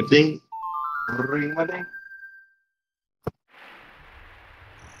 Ring a ding. Ring a ding.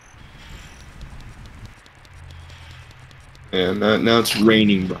 Yeah, now it's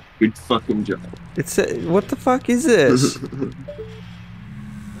raining, bro. Good fucking job. It's what the fuck is this?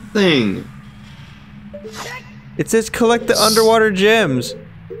 thing. It says collect the underwater gems.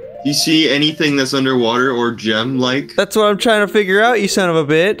 Do you see anything that's underwater or gem-like? That's what I'm trying to figure out, you son of a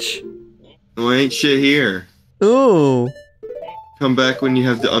bitch. Oh, ain't shit here. Ooh. Come back when you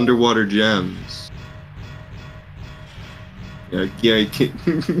have the underwater gems. Yeah, I can't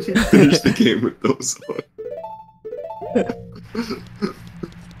finish the game with those on.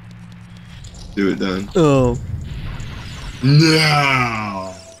 Do it, Don. Oh.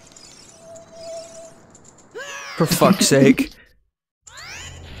 No! For fuck's sake.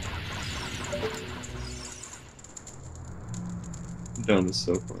 Don is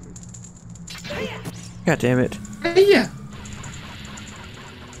so funny. God damn it. Yeah.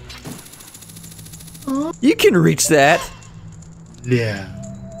 You can reach that. Yeah.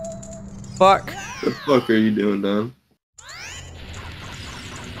 Fuck. The fuck are you doing, Don?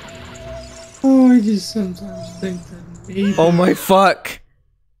 Oh, I just sometimes think that maybe Oh my fuck.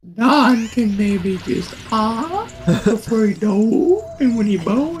 Don can maybe just before he do, and when he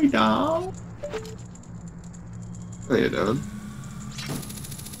bow, he down. Oh yeah, Don.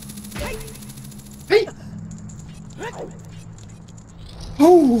 Hey!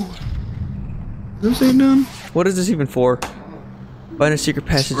 Oh! What was I Don? What is this even for? Find a secret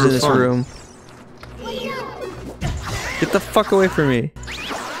passage for in this fun. room. Get the fuck away from me.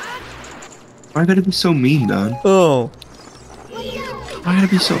 Why gotta be so mean, Don? Oh. Why gotta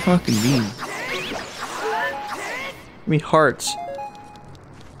be so fucking mean? Give me hearts.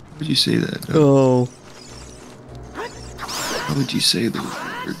 Why would you say that, Don? Oh. How would you say those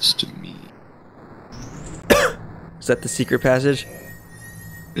words to me? Is that the secret passage?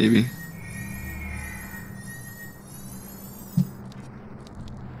 Maybe.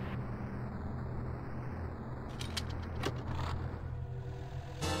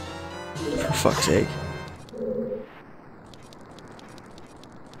 For fuck's sake.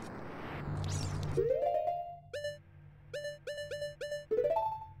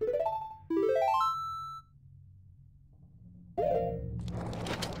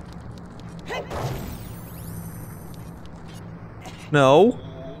 No.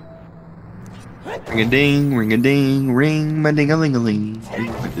 Ring a ding, ring a ding, ring my ding a ling a ling,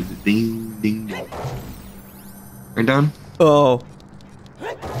 ring my ding ding ding ding. Right, Don? Oh.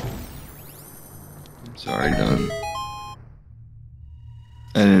 I'm sorry, Don.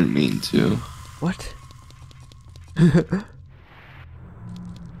 I didn't mean to. What? Can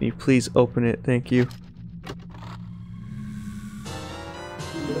you please open it? Thank you.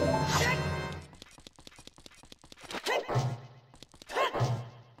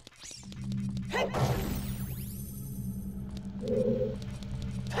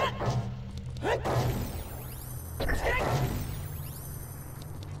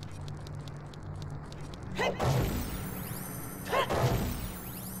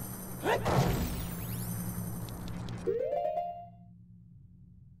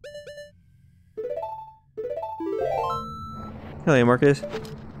 Hell yeah, Marcus.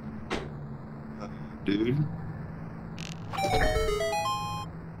 Dude.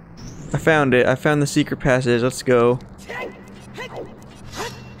 I found it. I found the secret passage. Let's go.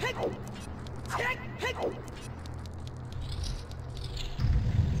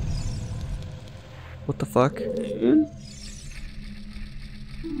 What the fuck?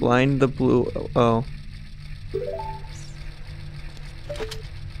 Blind the blue. Oh.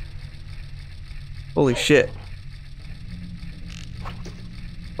 Holy shit.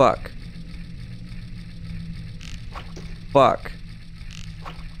 Fuck. Fuck.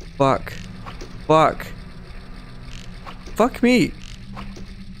 Fuck. Fuck. Fuck me.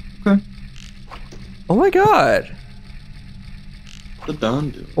 Okay. Oh my god. What's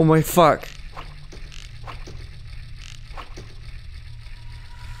Don do? Oh my fuck.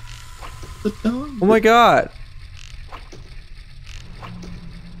 What's Don? Oh my god.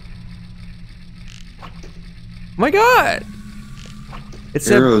 Oh my god. It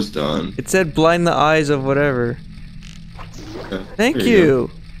said Arrows, Don. it said blind the eyes of whatever. Okay, Thank there you.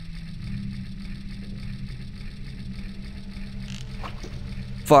 go.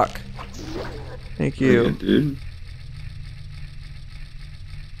 Fuck. Thank Very you. good, dude.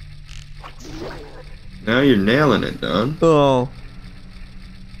 Now you're nailing it, Don. Oh.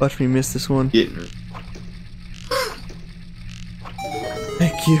 Watch me miss this one. Getting her.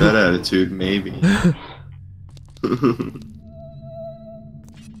 Thank you. That attitude, maybe.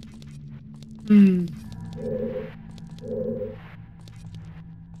 Hmm.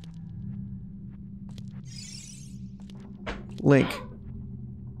 Link.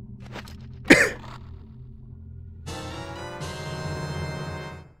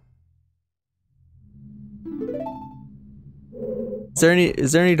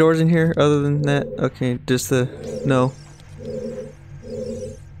 Is there any doors in here other than that? Okay, just the no.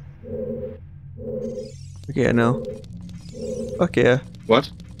 Okay, no. Fuck yeah. What?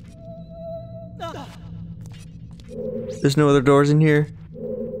 There's no other doors in here.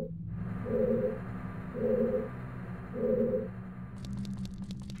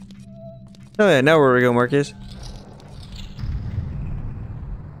 Oh yeah, now where we go, Marcus?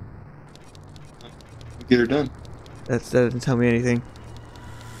 Get her done. That doesn't tell me anything.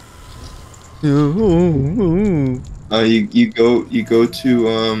 You go to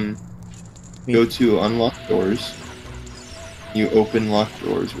unlock doors. You open locked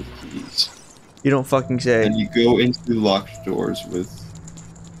doors with keys. You don't fucking say. And you go into locked doors with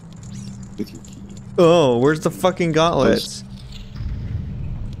your key. Oh, where's the fucking gauntlets?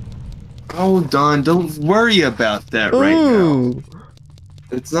 Oh, Don, don't worry about that right now.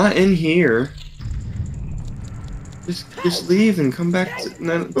 It's not in here. Just leave and come back to some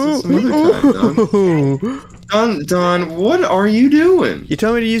other time, Don. Don, what are you doing? You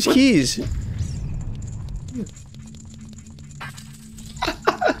told me to use keys.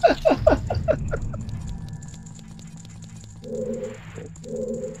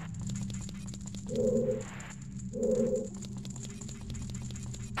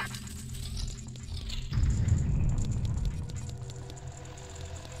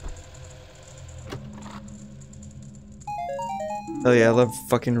 Oh yeah, I love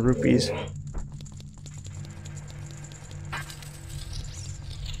fucking rupees.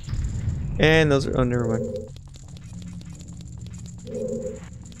 And those are, oh never mind.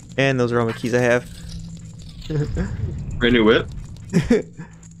 And those are all my keys I have. Brand new whip.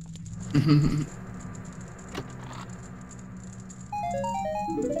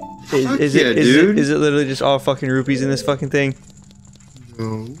 Is it literally just all fucking rupees in this fucking thing?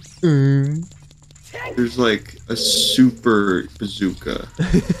 No. There's like a super bazooka.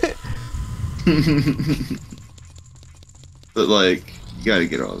 But like, you gotta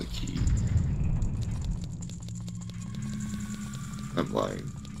get all the keys. I'm lying.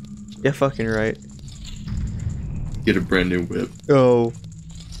 Yeah, fucking right. Get a brand new whip. Oh.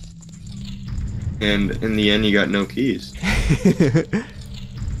 And in the end, you got no keys.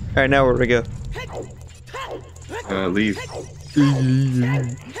 Alright, now where do we go? Leave.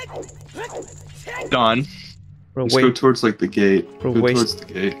 Don. Just go towards like the gate. Go towards the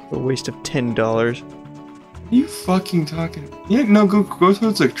gate. A waste of $10. Are you fucking talking? Yeah, no, go towards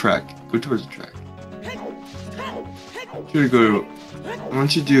the track. Go towards the track. Should go. Why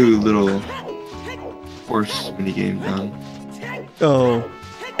don't you do a little horse minigame, Don? Oh.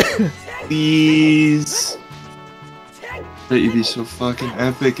 Please. Bet you'd be so fucking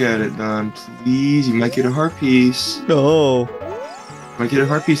epic at it, Don. Please, you might get a heart piece. No. Might get a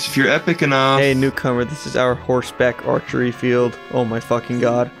heart piece if you're epic enough. Hey, newcomer, this is our horseback archery field. Oh my fucking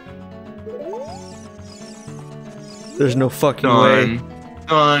god. There's no fucking way.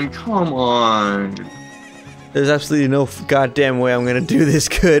 Don, come on. There's absolutely no goddamn way I'm gonna do this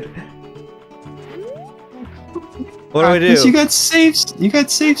good. What do I do? You got saves. You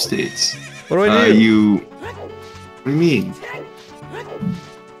got save states. What do I do? What do you mean?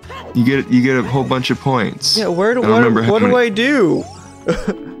 You get a whole bunch of points. Yeah, what do I do?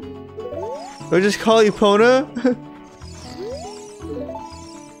 Do I just call you Pona?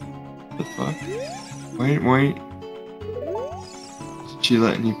 The fuck? Why? Is she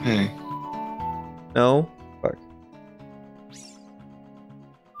letting you pay? No. Fuck.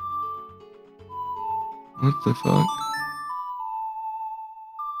 What the fuck?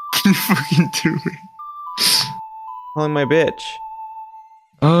 What are you fucking doing? Calling my bitch.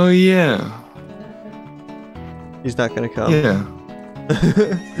 Oh yeah. He's not gonna come. Yeah.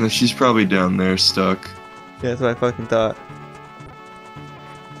 No, she's probably down there stuck. Yeah, that's what I fucking thought.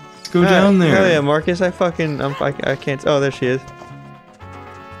 Let's go down there. Oh yeah, Marcus, I can't. Oh, there she is.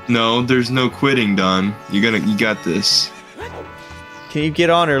 No, there's no quitting, Don. You got this. Can you get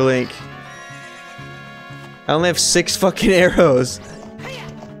on her, Link? I only have 6 fucking arrows.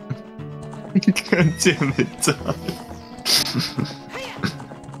 God damn it, Don.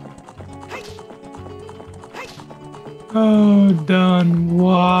 Oh, Don,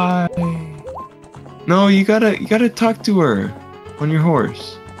 why? No, you gotta talk to her on your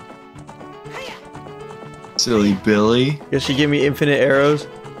horse. Silly Billy. Does she give me infinite arrows?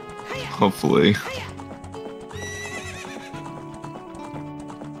 Hopefully.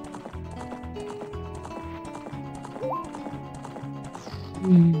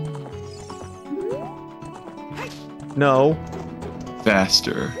 No.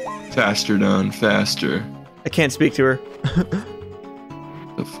 Faster. Faster, Don. Faster. I can't speak to her.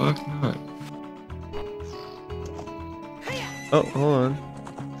 The fuck not? Oh, hold on.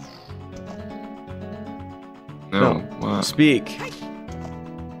 No. No. Wow. Speak.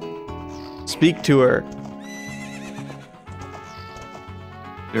 Speak to her.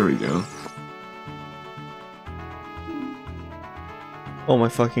 There we go. Oh my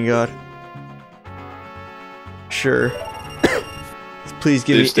fucking god. Sure. Please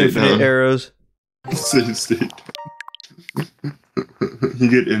give me Stay infinite down. arrows. Save state. You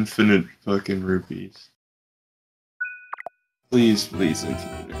get infinite fucking rupees. Please, please,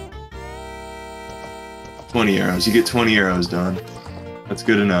 infinite arrows. 20 arrows. You get 20 arrows, Don. That's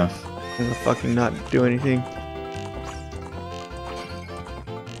good enough. I'm gonna fucking not do anything.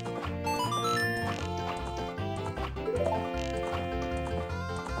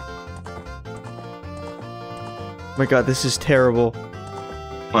 Oh my god, this is terrible.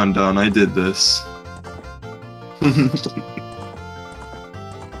 Come on, Don. I did this.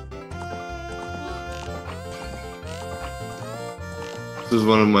 This is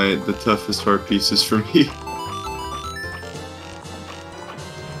one of the toughest heart pieces for me.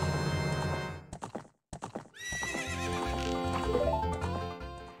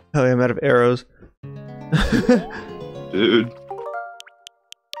 Oh, I'm out of arrows. Dude.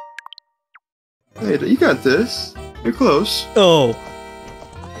 Hey, you got this. You're close. Oh.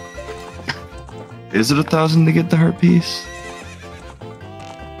 Is it 1,000 to get the heart piece?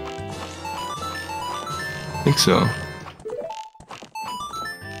 I think so.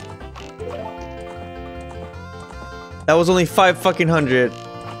 That was only 5 fucking hundred.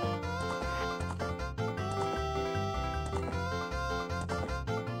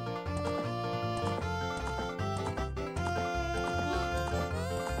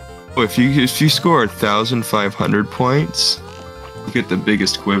 Oh, if you score 1,500 points, you get the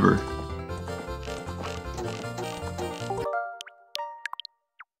biggest quiver.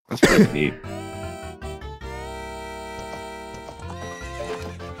 That's pretty neat.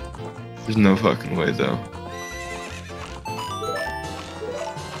 There's no fucking way though.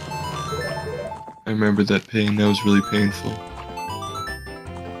 I remember that pain. That was really painful.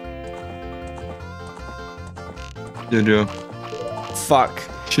 Jojo. Fuck.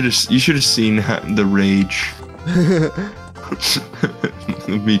 You should have seen the rage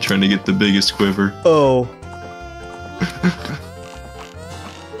of me trying to get the biggest quiver. Oh.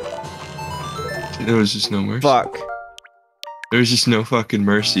 There was just no mercy. Fuck. There was just no fucking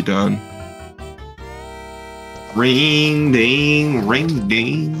mercy, Don. Ring ding, ring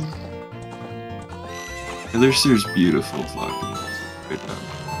ding. There's beautiful fucking music right now.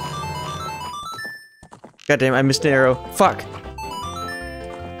 God damn, I missed an arrow. Fuck.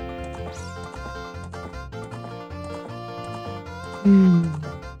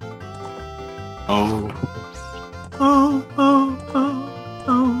 Oh.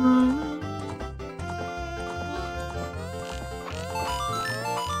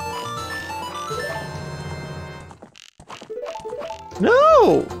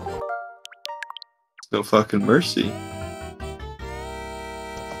 No! No fucking mercy.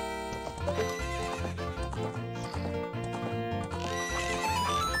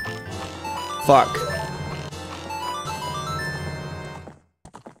 Fuck.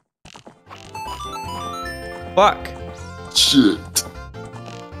 Fuck. Shit.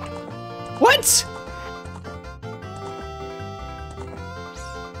 What?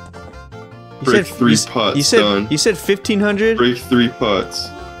 Break 3 pots, you said, Don. You said 1,500? Break 3 pots.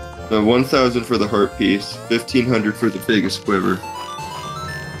 1,000 for the heart piece, 1,500 for the biggest quiver.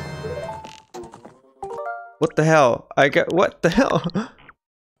 What the hell? What the hell?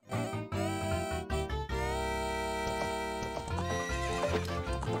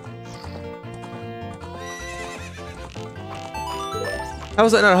 How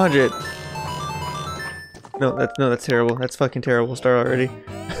was that not 100? No, that's terrible. That's fucking terrible. Start already.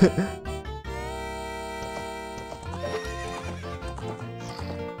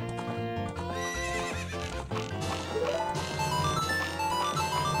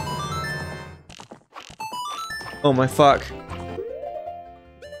 Oh my fuck.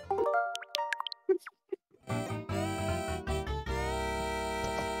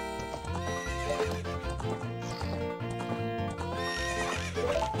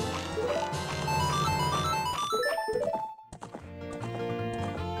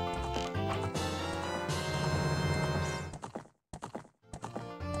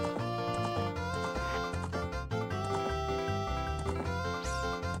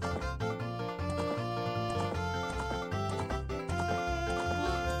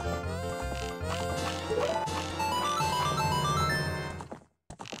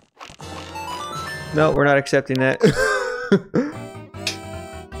 No, we're not accepting that.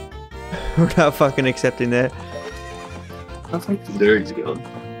 We're not fucking accepting that. There he's going.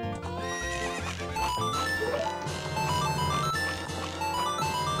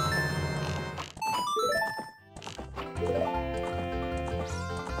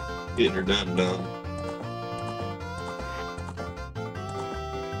 Getting her done, Don.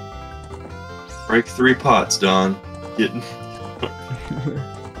 Break 3 pots, Don. Getting.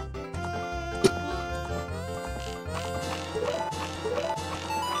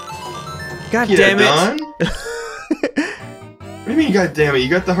 God Yeah, damn it! Don? What do you mean, God damn it? You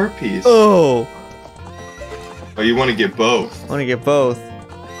got the heart piece. Oh, Oh, you want to get both? I want to get both.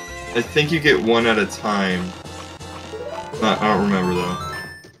 I think you get one at a time. I don't remember though.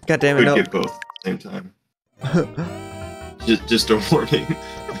 God damn it! Could No. get both at the same time. Just a warning.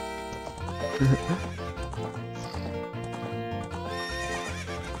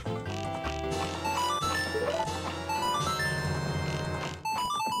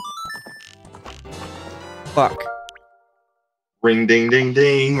 Fuck. Ring ding ding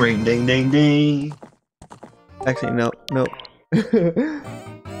ding, ring ding ding ding. Actually, no, no.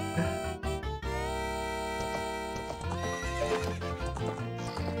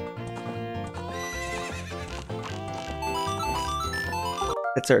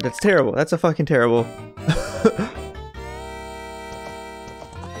 That's terrible. That's a fucking terrible.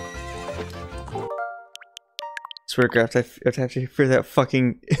 Swear to God, if I have to hear that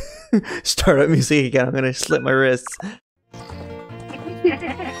fucking startup music again, I'm gonna slip my wrists.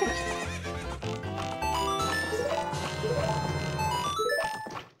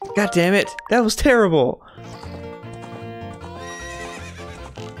 God damn it! That was terrible!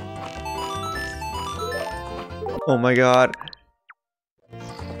 Oh my god.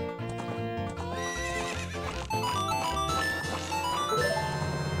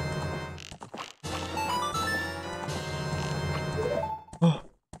 Oh.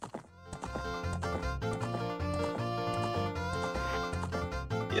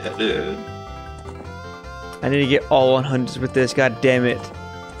 Yeah, dude. I need to get all 100s with this, god damn it.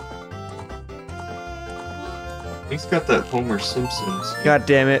 He's got that Homer Simpsons. God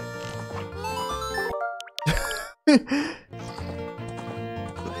damn it.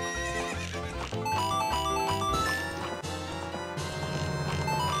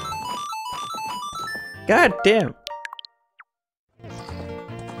 God damn.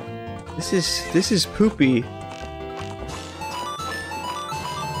 This is poopy.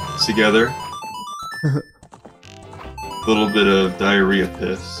 Together. A little bit of diarrhea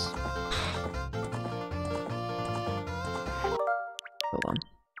piss. Hold on.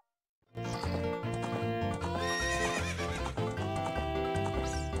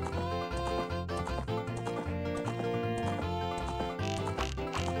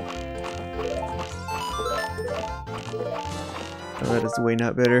 Oh, that is way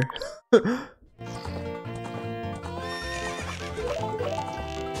not better. I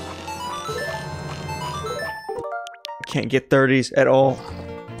can't get 30s at all.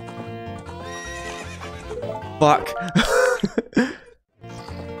 Fuck.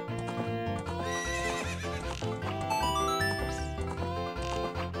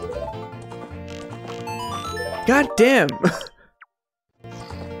 God damn.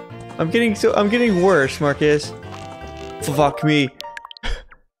 I'm getting worse, Marcus. Fuck me.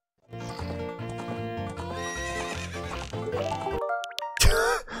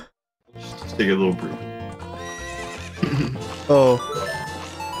 Just take a little break. Oh.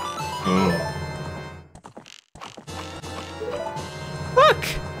 Oh. Fuck!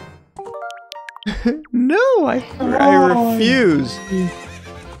 No, I refuse.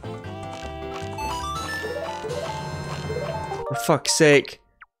 For fuck's sake.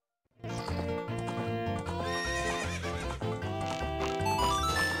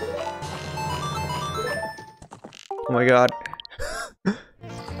 Oh my god.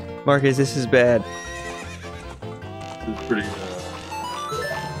 Marcus, this is bad. This is pretty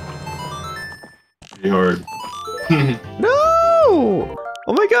hard. No!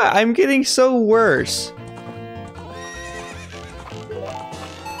 Oh my god, I'm getting so worse.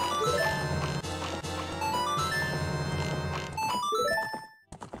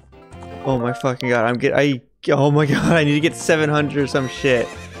 Oh my fucking god, oh my god, I need to get 700 or some shit.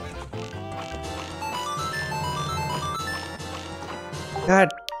 God,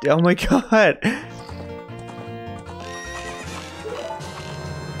 oh my god.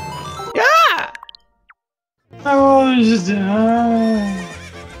 Yeah! Oh, just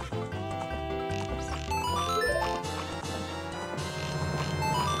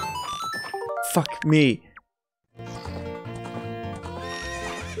Fuck me. It's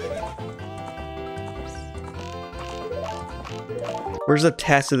Where's the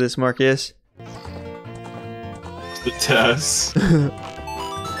task of this, Marcus? The test.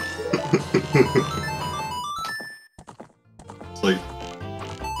 It's like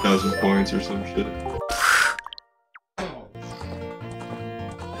 1,000 points or some shit.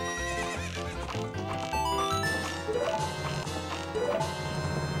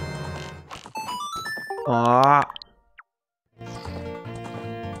 Ah.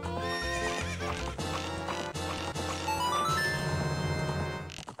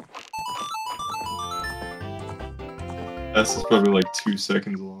 This is probably like 2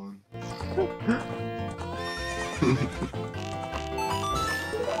 seconds long.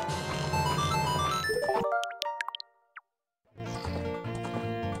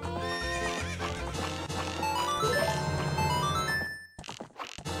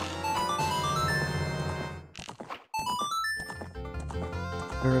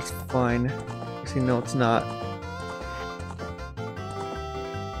 Or it's fine. Actually, no, it's not.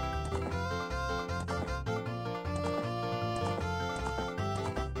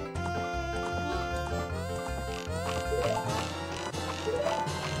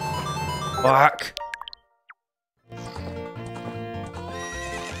 Fuck.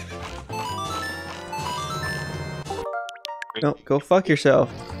 No, go fuck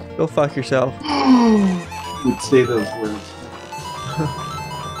yourself. Go fuck yourself. You would say those words.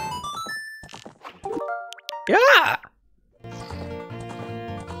 Yeah!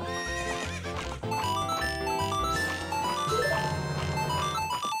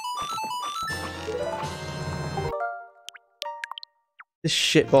 This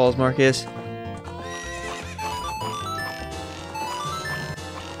shitballs, Marcus.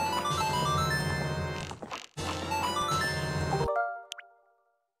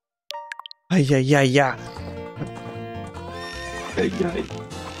 Ay, ay, ay, ay. Ay, ay.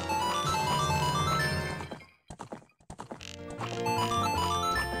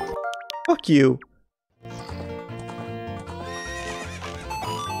 Fuck you.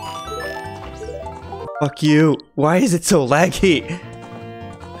 Fuck you. Why is it so laggy?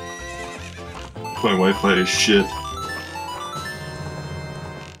 My Wi-Fi is shit.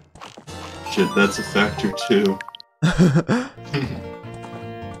 Shit, that's a factor too.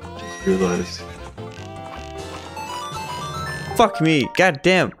 Just realized. Fuck me. God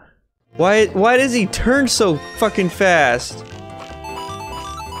damn. Why does he turn so fucking fast?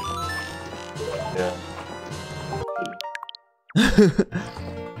 Yeah.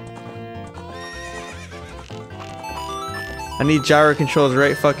 I need gyro controls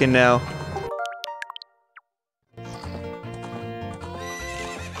right fucking now.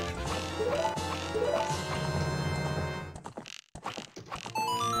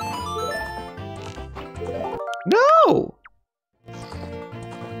 No!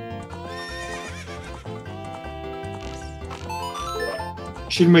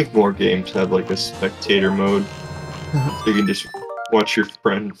 Should make more games have like a spectator mode. So you can just watch your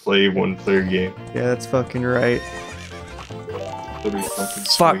friend play one-player game. Yeah, that's fucking right. That'd be fucking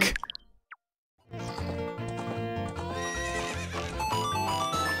Fuck. sweet.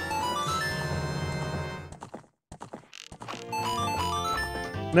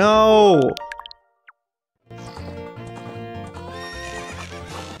 No!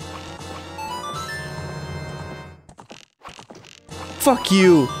 Fuck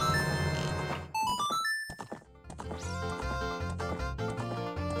you!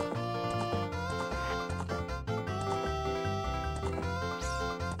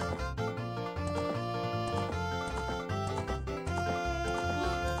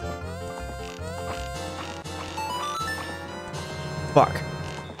 Fuck.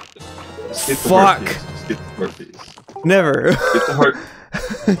 Just get the Fuck. heart piece. Just get the heart piece. Never. Get the heart.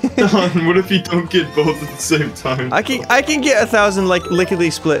 Don, what if you don't get both at the same time? I can get 1,000 like lickety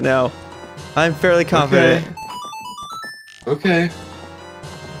split now. I'm fairly confident. Okay.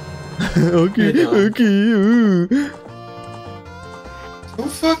 Okay, Don. okay.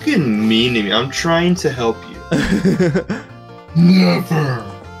 Don't fucking mean to me. I'm trying to help you. Never.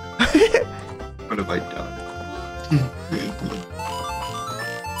 What have I done?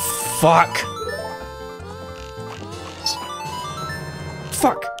 Fuck.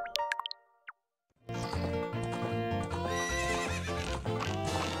 Fuck.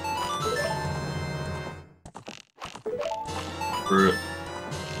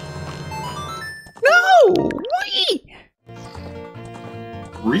 No! Wait!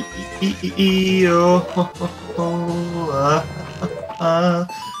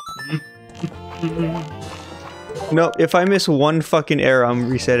 No, if I miss one fucking arrow, I'm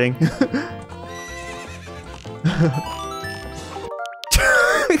resetting.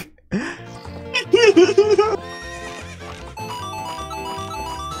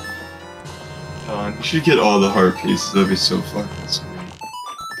 You should get all the heart pieces. That'd be so fucking sweet.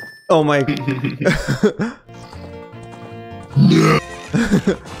 Oh my.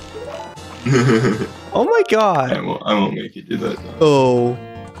 Oh my god. I won't make you do that. Though. Oh.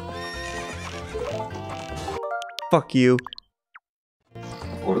 Fuck you.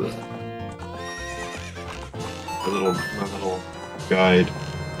 Or that. My little guide.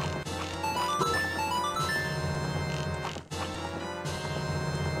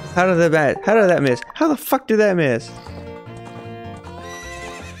 How did that miss? How the fuck did that miss?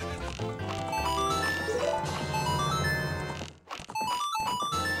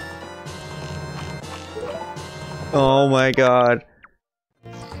 Oh my god.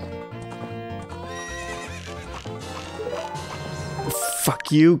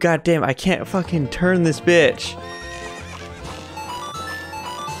 Fuck you, goddamn, I can't fucking turn this bitch.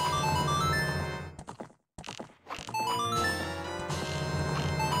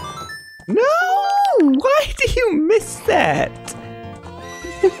 No! Why do you miss that?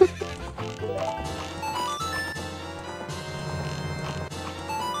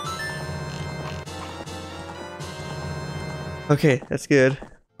 Okay, that's good.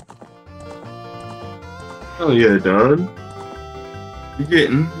 Oh yeah, Don. You're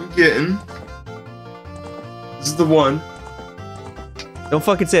getting. This is the one. Don't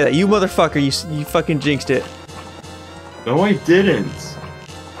fucking say that. You motherfucker, you fucking jinxed it. No, I didn't.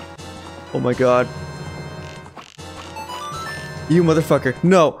 Oh my god. You motherfucker.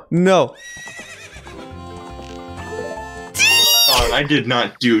 No, no. Don, I did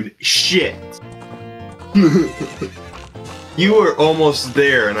not do shit. You were almost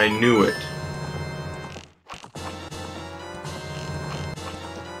there and I knew it.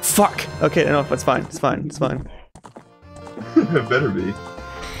 Fuck. Okay, no, that's fine. It's fine. It's fine. It better be.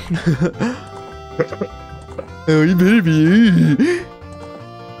 Oh, you better be.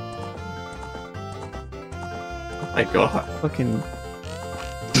 Oh my god. Fucking.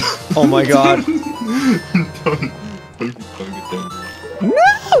 Oh my god. Don't get angry.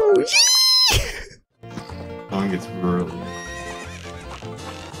 No! Don gets really.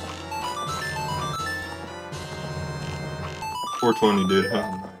 $420, dude. Oh,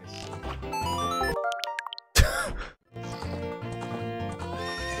 nice.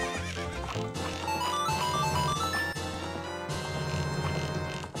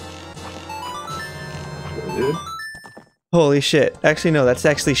 Dude. Holy shit. Actually, no, that's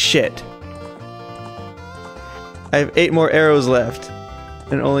actually shit. I have 8 more arrows left.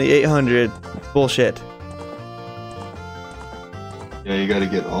 And only 800. It's bullshit. Yeah, you gotta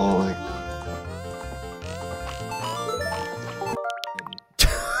get all, like...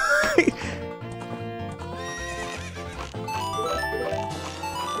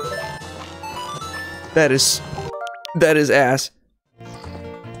 That is ass.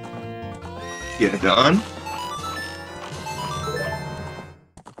 Yeah, Don?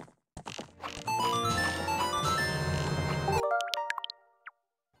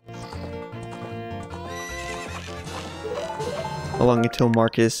 How long until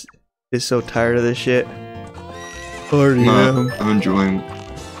Marcus is so tired of this shit? Already am. I'm enjoying...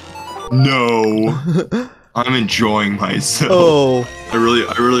 No! I'm enjoying myself. Oh. I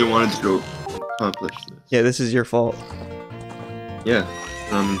really wanted to go accomplish this. Yeah, this is your fault. Yeah,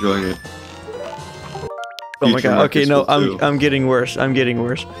 I'm enjoying it. Oh my Future god. Okay, Marcus no, will too. I'm getting worse. I'm getting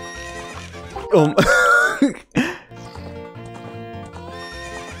worse.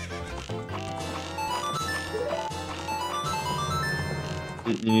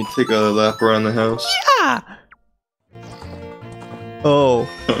 You need to take a lap around the house. Yeah. Oh.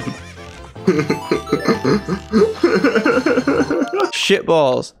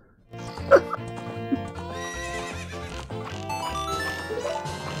 Shitballs.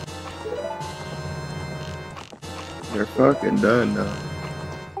 You're fucking done now.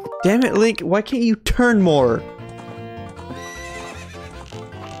 Damn it, Link, why can't you turn more?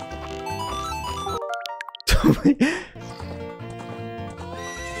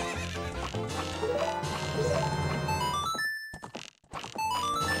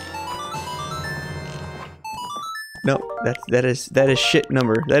 No, that is shit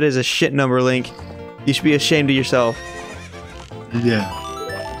number. That is a shit number, Link. You should be ashamed of yourself. Yeah.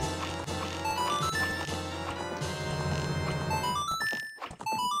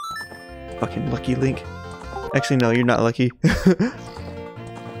 Fucking lucky, Link. Actually, no, you're not lucky.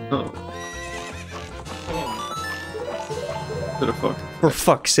 Oh. What the fuck? For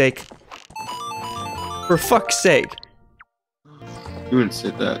fuck's sake. For fuck's sake. You wouldn't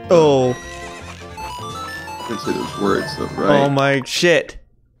say that. Oh. You wouldn't say those words, though, right? Oh my shit.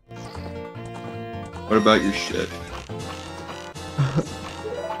 What about your shit?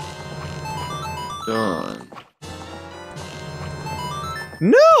 Dawn.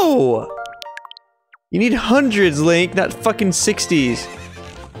 No! You need hundreds, Link, not fucking 60s.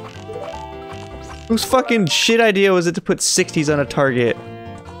 Whose fucking shit idea was it to put 60s on a target?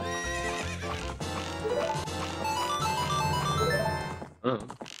 Oh.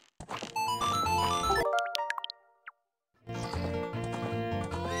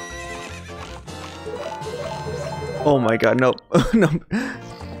 Oh my god, no. No.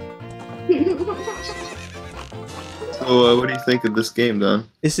 So, what do you think of this game, Don?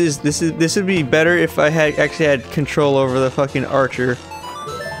 This would be better if I had actually had control over the fucking archer.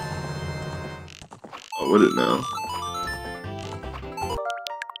 Oh, would it now?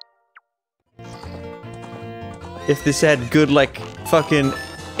 If this had good, like, fucking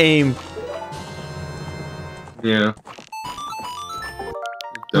aim. Yeah.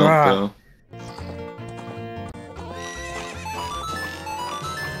 Don't though.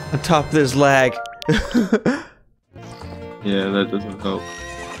 On top there's lag. Yeah, that doesn't help.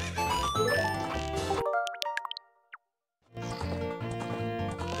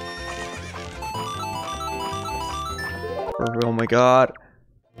 Oh my god.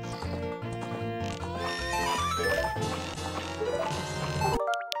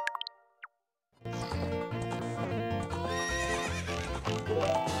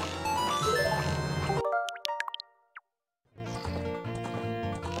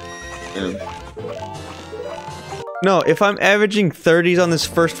 Yeah. No, if I'm averaging 30s on this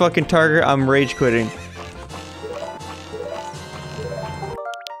first fucking target, I'm rage quitting.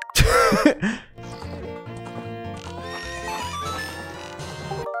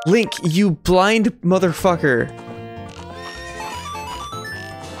 Link, you blind motherfucker.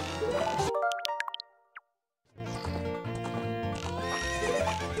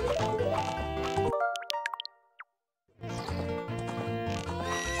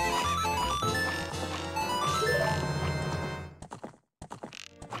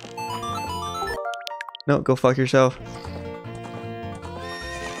 No, go fuck yourself.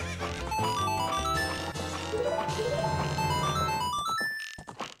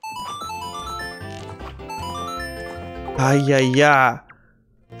 Ay, ay, ay.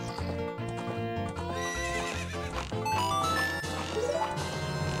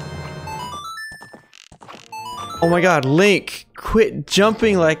 Oh my god, Link, quit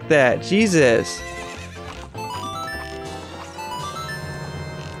jumping like that. Jesus.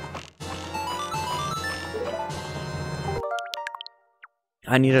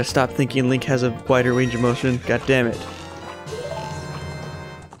 I need to stop thinking Link has a wider range of motion. God damn it.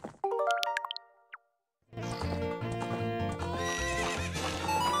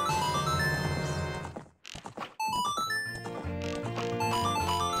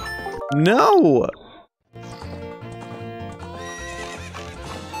 No!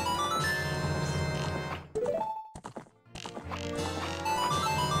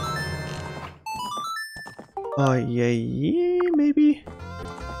 Oh, yeah, maybe?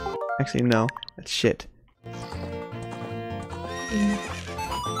 Actually, no. That's shit.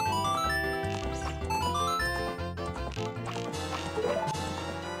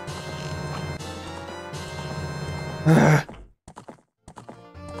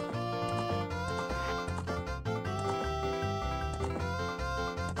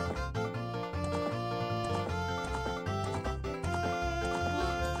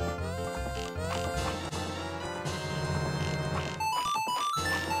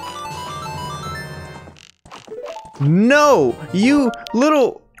 No! You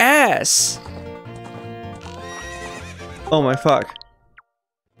little ass! Oh my fuck.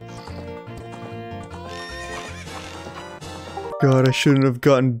 God, I shouldn't have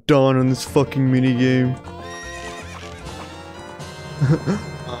gotten Dawn on this fucking minigame.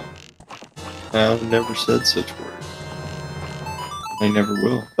 I've never said such words. I never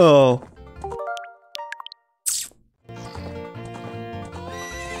will. Oh.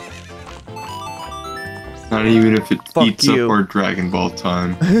 Not even if it Fuck eats you. up our Dragon Ball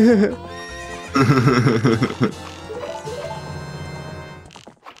time.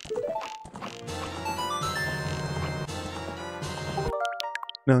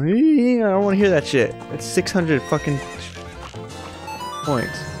 No, I don't want to hear that shit. It's 600 fucking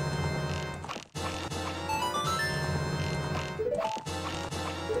points.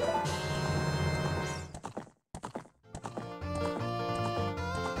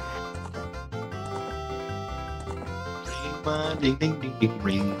 Ring my ding ding ding ding,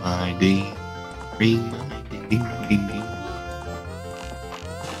 ring my ding, ring my ding ding ding ding.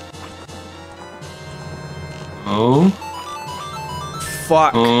 Oh.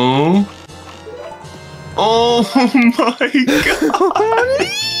 Fuck. Oh. Oh my god.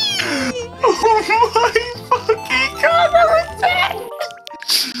 Oh my fucking god, that was it!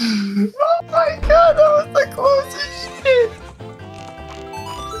 Oh my god, that was the closest shit!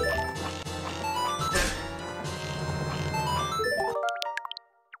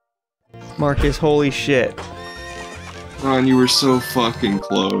 Marcus, holy shit. Ron, you were so fucking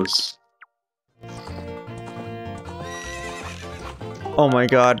close. Oh my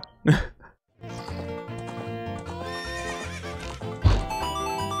god.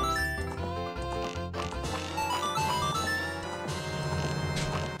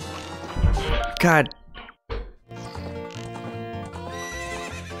 God.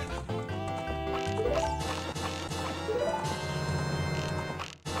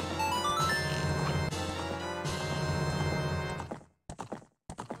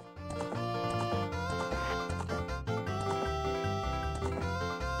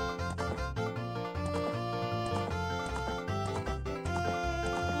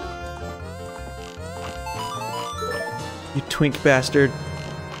 You twink bastard.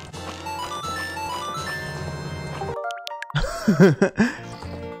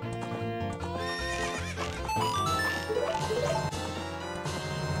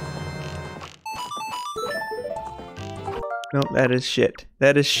 No, that is shit.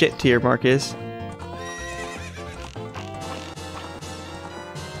 That is shit tier, Marcus.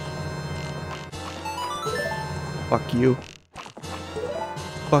 Fuck you.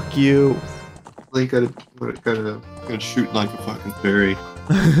 Fuck you. Link gotta shoot like a fucking fairy.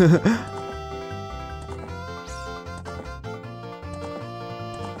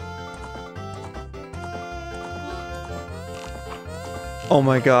 Oh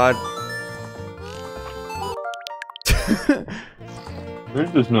my god.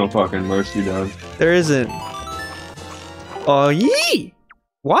 There's just no fucking mercy, dog. There isn't. Oh, yee!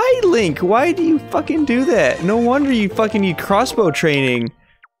 Why, Link? Why do you fucking do that? No wonder you fucking need crossbow training.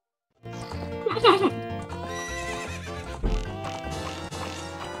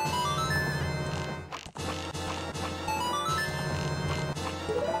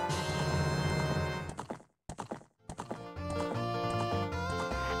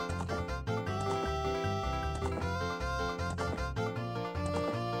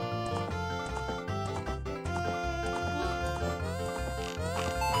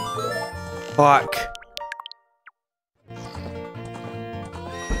 Fuck.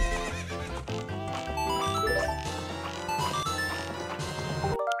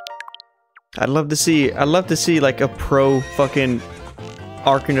 I'd love to see like a pro fucking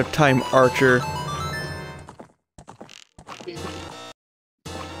Arcane of Time archer. You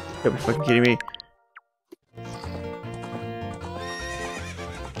gotta be fucking kidding me.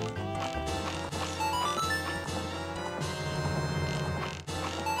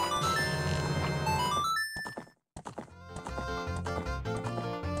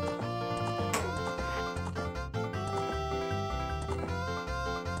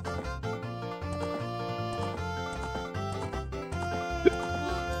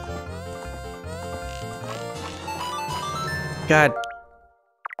 God.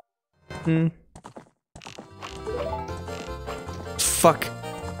 Fuck.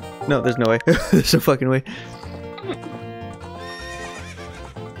 No, there's no way. There's no fucking way.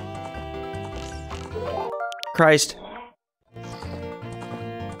 Christ.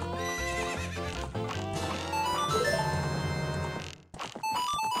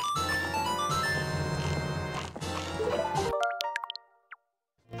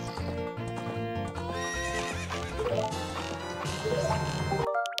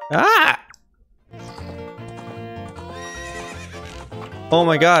 Ah! Oh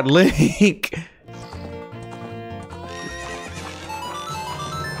my god, Link!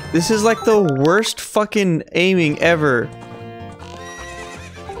 This is like the worst fucking aiming ever.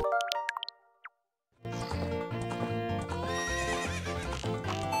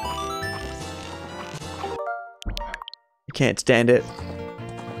 I can't stand it.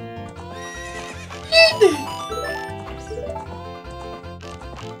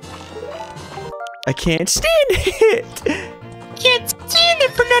 I can't stand it! Can't stand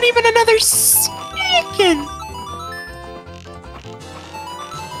it for not even another second!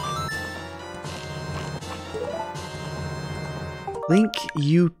 Link,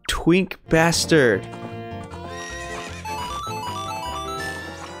 you twink bastard.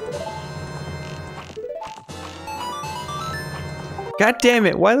 God damn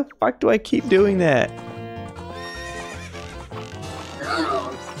it, why the fuck do I keep doing that?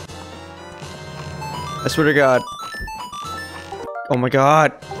 I swear to God. Oh my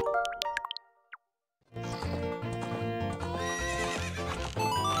god.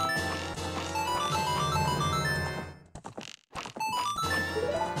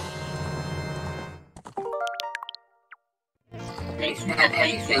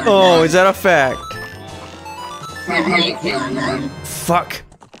 Oh, is that a fact? Fuck.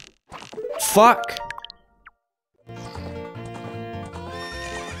 Fuck.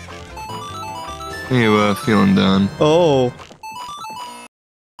 You feeling down? Oh.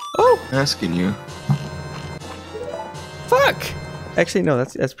 Oh. Asking you. Fuck. Actually, no.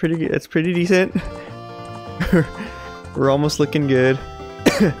 That's pretty good. That's pretty decent. We're almost looking good.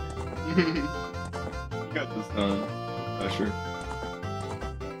 You got this done. Pressure.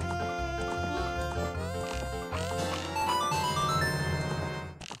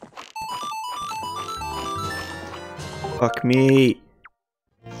 Fuck me.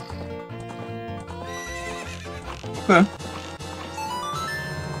 Okay.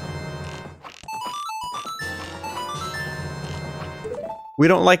 We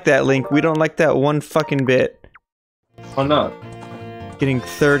don't like that, Link. We don't like that one fucking bit. Why not? Getting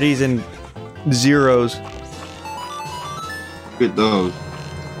 30s and zeros. Get those.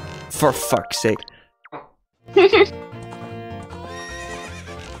 For fuck's sake.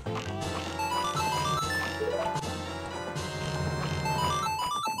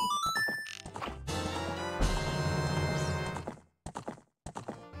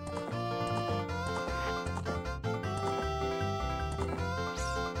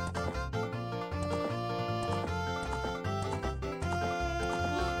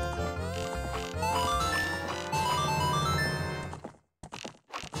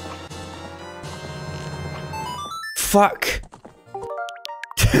 Fuck.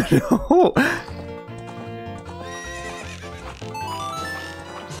 No.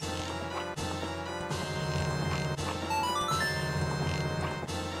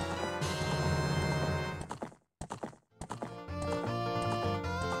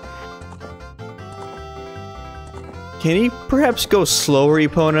 Can he perhaps go slower,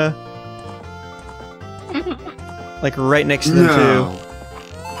 Epona? Like right next to them too.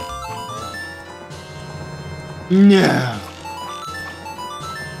 No.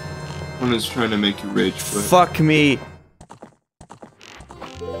 One is trying to make you rage quit. Fuck me.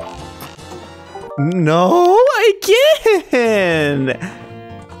 No, again.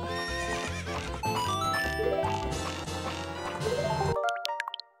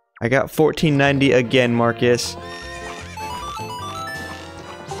 I got 1490 again, Marcus.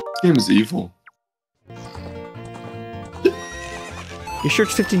 This game is evil. You sure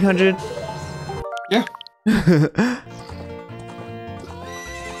it's 1500? Yeah. I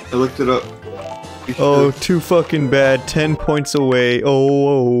looked it up. Oh, too fucking bad. 10 points away.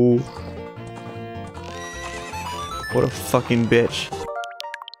 Oh. What a fucking bitch.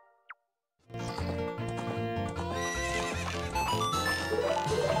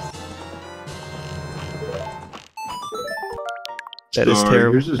 That is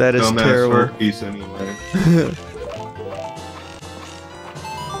terrible. That is terrible. Piece anyway.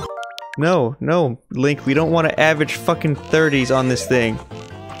 No, Link, we don't want to average fucking 30s on this thing.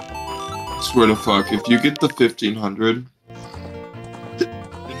 Swear to fuck, if you get the 1500,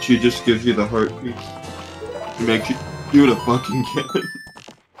 and she just gives you the heart piece, it makes you would have fucking get it.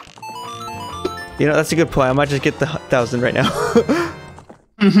 You know, that's a good point. I might just get the 1000 right now.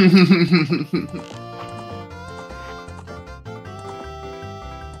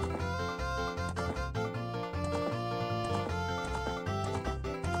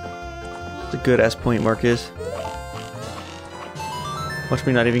 It's a good ass point, Marcus. Watch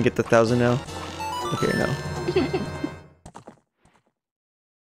me not even get the 1000 now. Okay, no.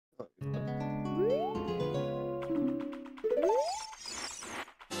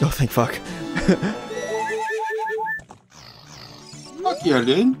 Oh, thank fuck. Fuck yeah,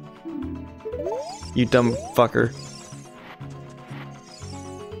 dude. You dumb fucker.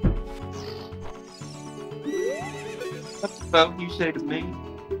 That's about what you say to me.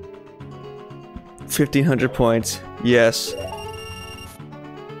 1500 points. Yes.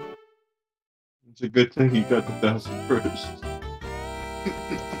 It's a good thing you got the 1000 first.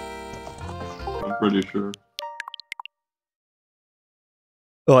 I'm pretty sure.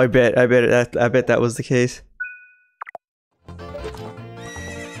 Oh, I bet that was the case.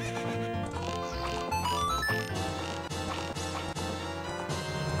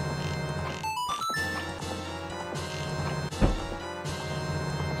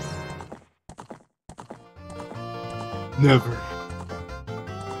 Never.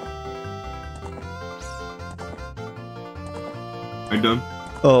 I done?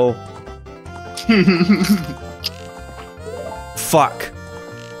 Oh. Fuck.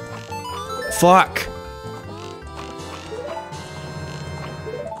 Fuck.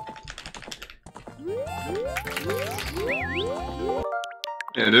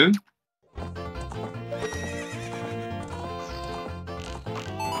 Yeah, dude.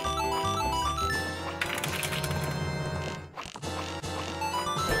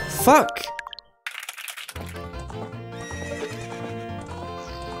 Fuck!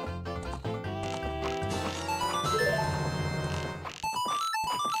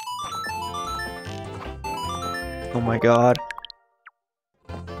 Oh my god.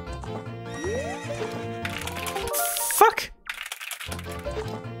 Fuck!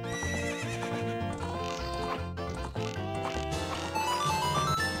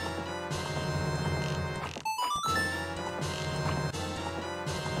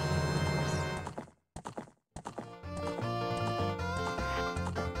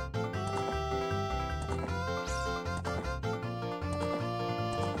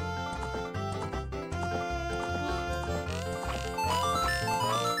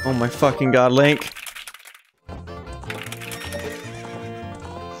 Oh my fucking god, Link.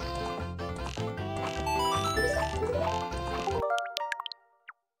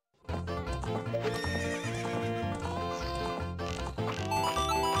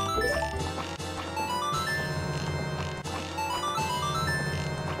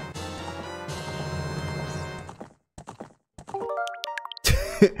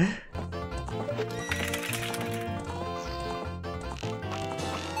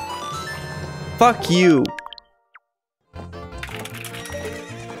 Fuck you.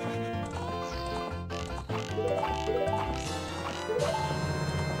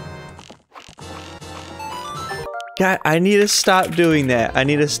 God, I need to stop doing that. I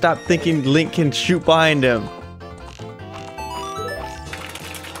need to stop thinking Link can shoot behind him.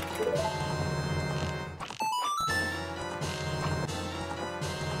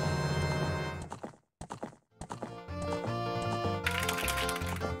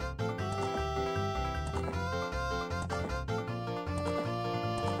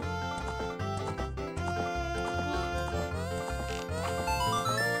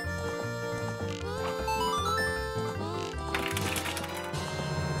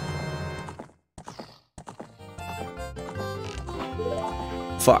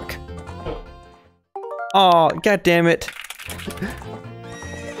 Fuck. Oh, god damn it.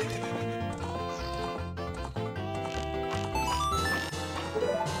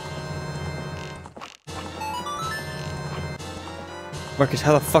 Marcus,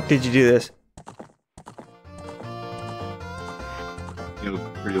 how the fuck did you do this? It was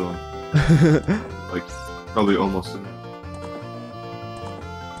pretty long. Like, probably almost an hour.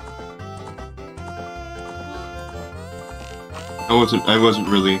 I wasn't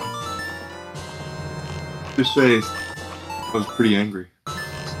really. Just say, I was pretty angry.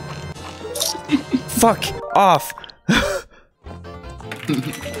 Fuck off.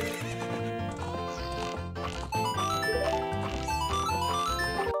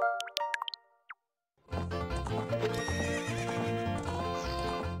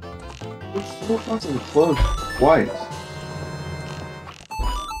 It's so fucking close twice.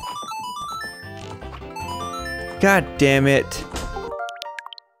 God damn it.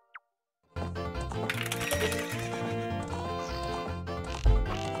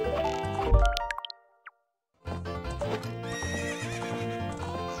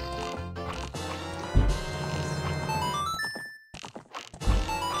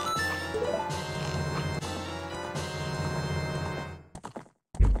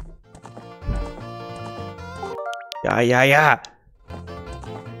 Yeah.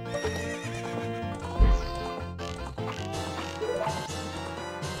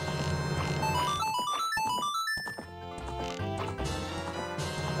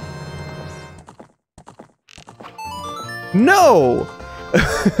 No!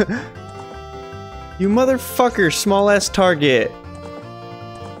 You motherfucker, small ass target.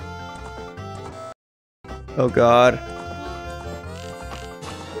 Oh god.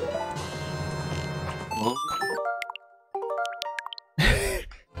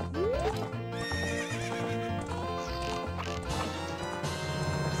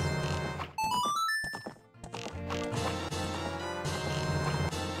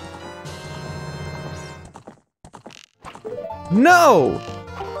 No!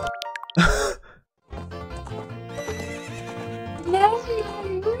 No!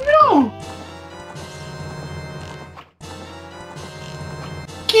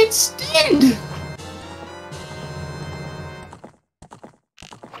 Can't stand!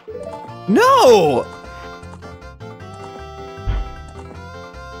 No!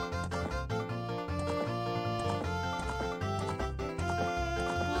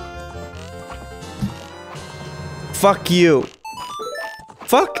 Fuck you.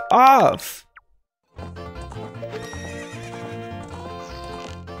 Fuck off.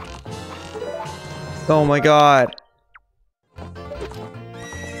 Oh my god.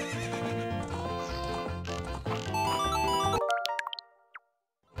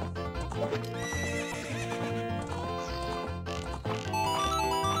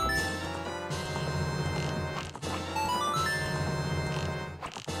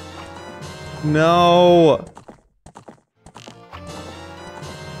 No.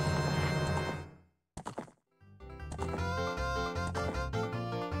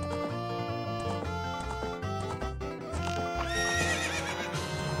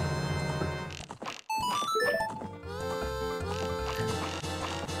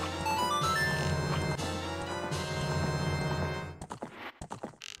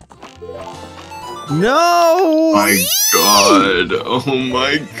 No! My god. Oh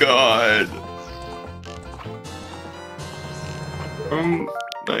my god. Oh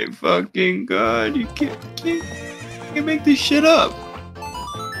my fucking god. You can't make this shit up.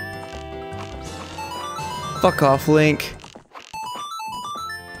 Fuck off, Link.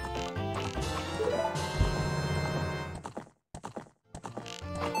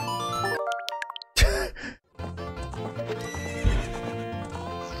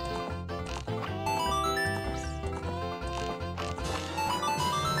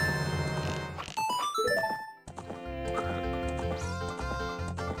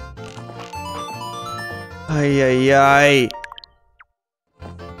 Ay, ay, ay.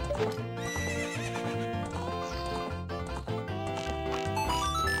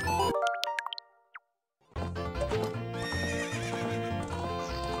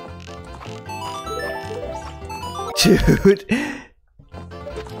 Dude.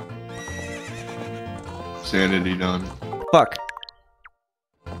 Sanity done. Fuck.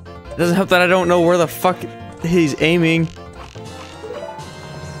 It doesn't help that I don't know where the fuck he's aiming.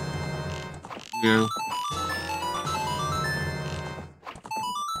 Yeah.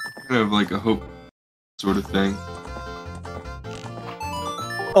 Kind of like a hope sort of thing.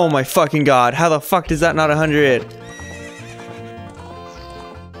 Oh my fucking god. How the fuck is that not 100?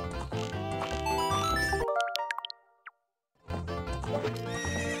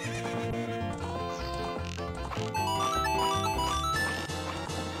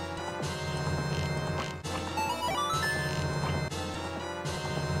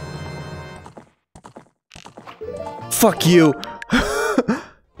 Fuck you.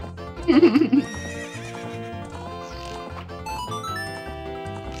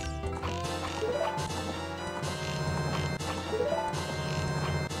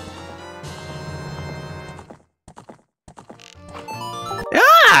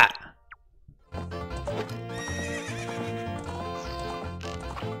 Ah!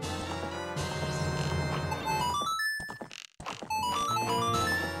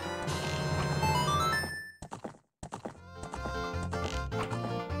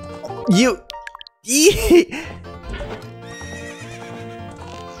 You.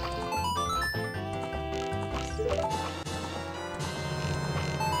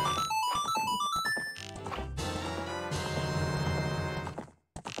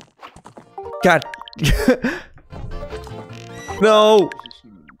 God. No.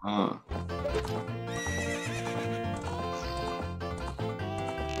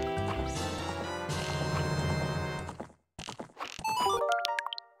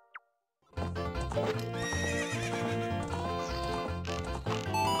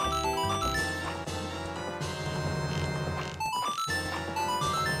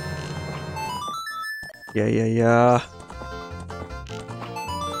 Yeah.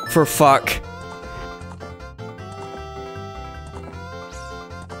 For fuck.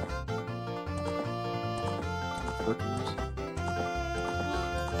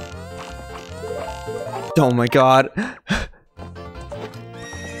 Oh my god. How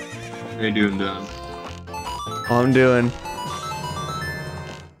you doing, Don? I'm doing.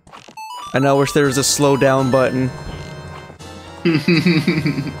 I now wish there was a slow down button.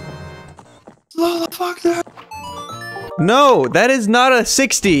 Slow the fuck down. No, that is not a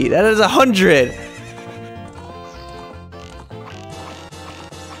 60. That is 100.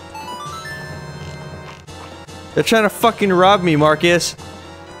 They're trying to fucking rob me, Marcus.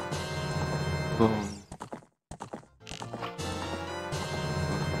 Oh.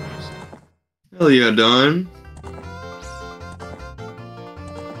 Hell yeah, Don.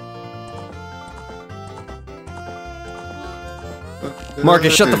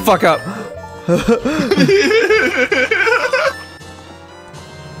 Marcus, shut the fuck up.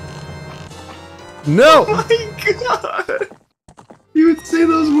 No! Oh my god! You would say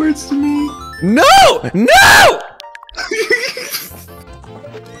those words to me? No! No!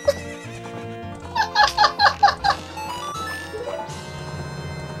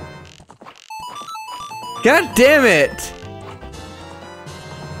 God damn it!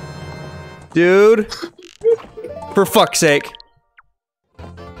 Dude. For fuck's sake.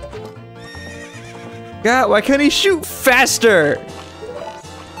 God, why can't he shoot faster?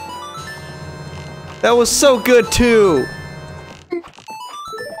 That was so good too.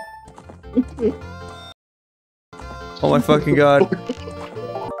 Oh my fucking god.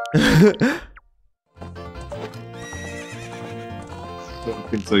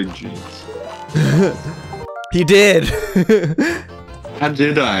 Inside jeans. He did! How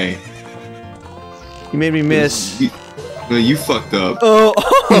did I? You made me miss. No, you fucked up. Oh!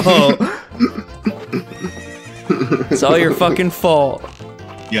 It's all your fucking fault.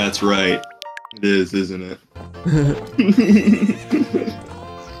 Yeah, that's right. It is, isn't it?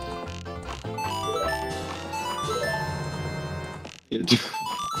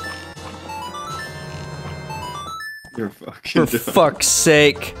 You're fucking For dumb. fuck's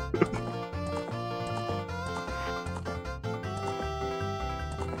sake.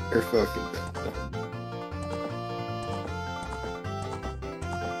 You're fucking dumb.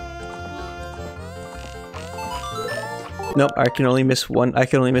 Nope, I can only miss one. I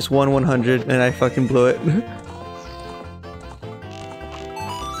can only miss one 100, and I fucking blew it.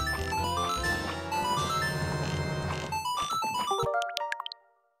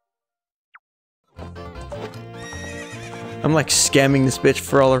 I'm like scamming this bitch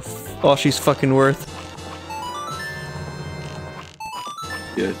for all she's fucking worth.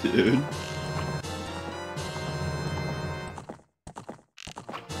 Yeah, dude.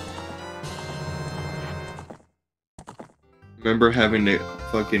 Remember having to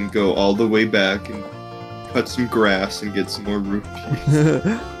fucking go all the way back and cut some grass and get some more rupees.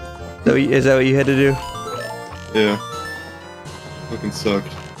 Is that what you had to do? Yeah. Fucking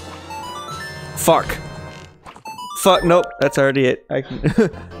sucked. Fuck. Fuck, nope, that's already it. I can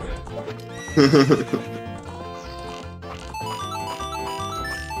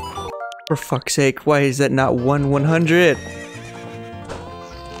For fuck's sake, why is that not 1/100?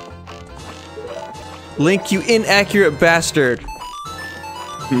 Link, you inaccurate bastard!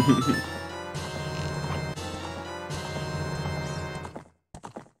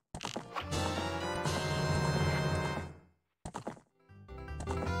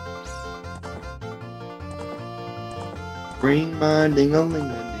 Ring my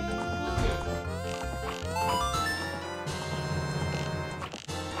ding-a-ling-a-ding.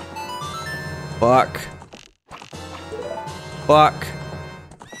 Fuck. Fuck.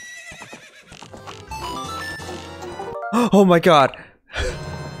 Oh my god!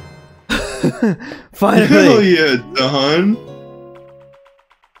 Finally! Hell yeah, Don!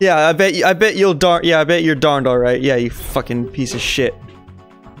 Yeah, I bet you'll darn. Yeah, I bet you're darned alright. Yeah, you fucking piece of shit.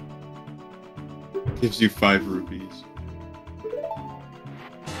 Gives you 5 rupees.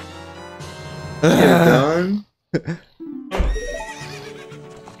 Yeah, Don?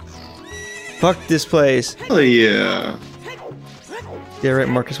 Fuck this place. Hell yeah. Yeah, right,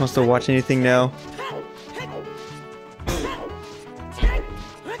 Marcus wants to watch anything now.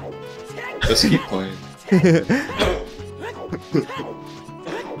 Just keep playing.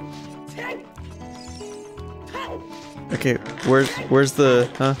 Okay, where's the,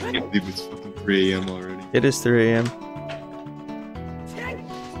 huh? I can't believe it's fucking 3 AM already. It is 3 AM.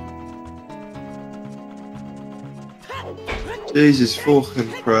 Jesus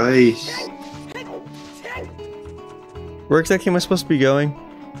fucking Christ. Where exactly am I supposed to be going?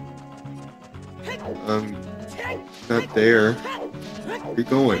 Not there. Where you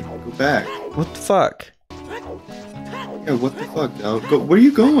going? Go back. What the fuck? Yeah, what the fuck, Don? Go. Where are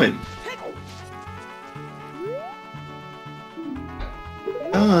you going?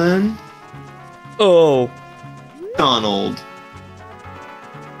 Don. Oh. Donald.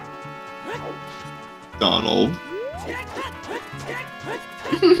 Donald.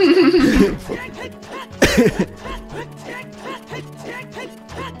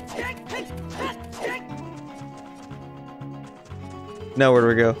 Now where do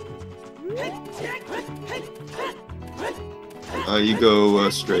we go? You go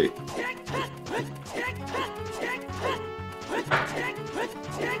straight.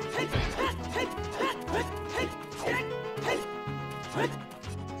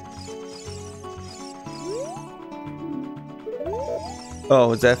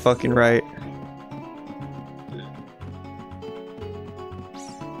 Oh, is that fucking right?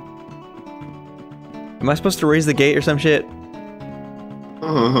 Am I supposed to raise the gate or some shit?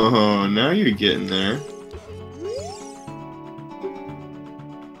 Oh, now you're getting there.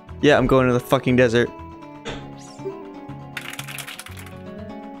 Yeah, I'm going to the fucking desert.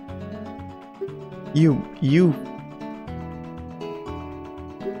 You.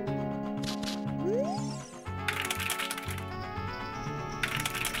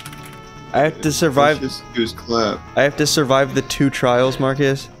 I have to survive. Just use clap. I have to survive the 2 trials,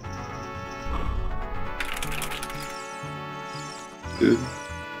 Marcus. Dude.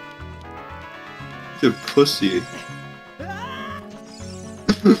 You pussy.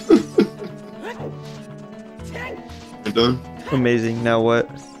 I'm done. Amazing. Now what?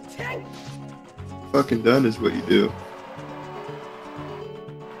 Fucking done is what you do.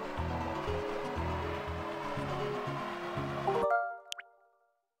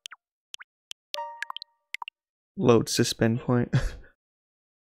 Load suspend point.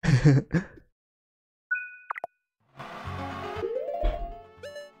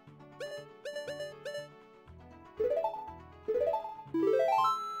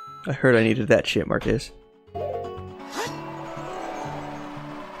 I heard I needed that shit, Marcus.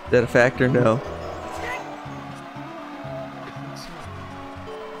 Is that a fact or no?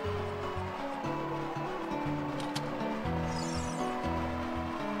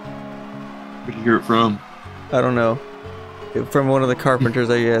 Where'd you hear it from? I don't know. From one of the carpenters,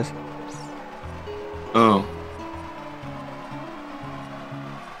 I guess. Oh.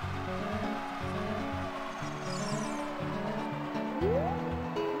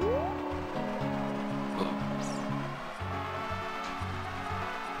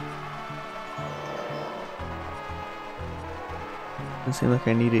 Doesn't seem like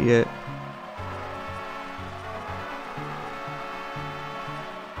I need it yet.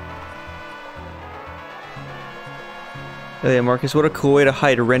 Oh yeah, Marcus, what a cool way to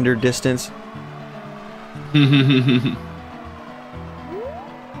hide a render distance. Ding,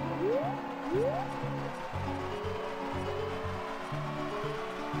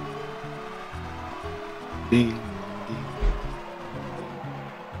 ding.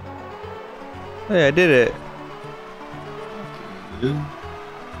 Oh yeah, I did it. Yeah.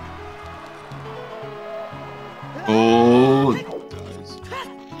 Oh, guys.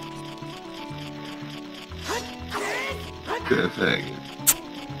 Perfect.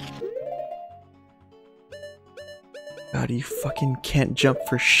 God, you fucking can't jump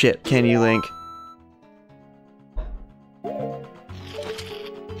for shit, can you, Link?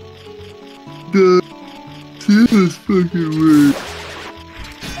 Duh. This fucking weird.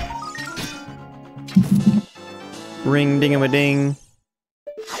 Ring ding-a-ma-ding.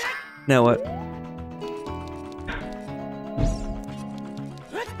 Now what?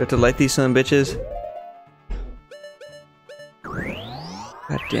 Got to light these son of bitches.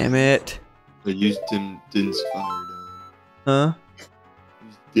 God damn it. I used Din's fire down. Huh?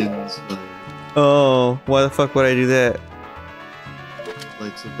 Used Din's fire. Oh, why the fuck would I do that?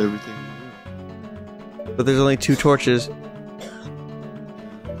 Lights up everything. But there's only 2 torches.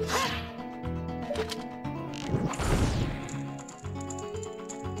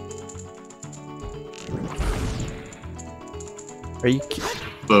 Are you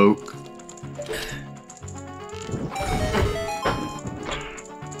Folk.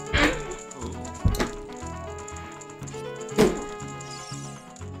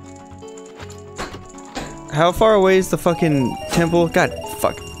 How far away is the fucking temple? God,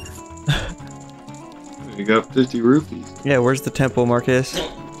 fuck. You got 50 rupees. Yeah, where's the temple, Marcus?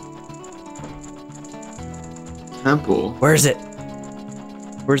 Temple. Where's it?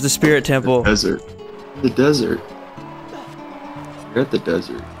 Where's the spirit temple? Desert. The desert. You're at the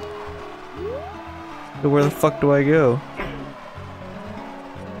desert. So where the fuck do I go?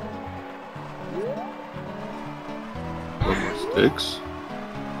 No more sticks.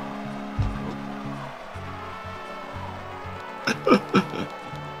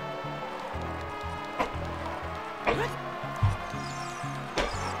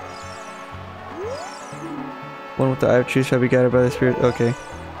 One with the eye of truth shall be guided by the spirit. Okay.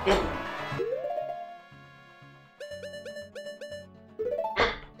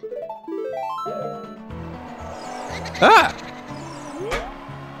 Ah!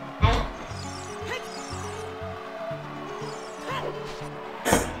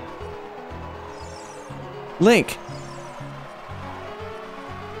 Link!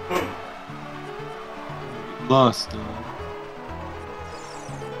 Lost.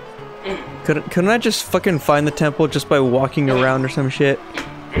 Couldn't I just fucking find the temple just by walking around or some shit?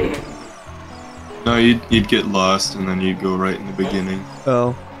 No, you'd get lost and then you'd go right in the beginning.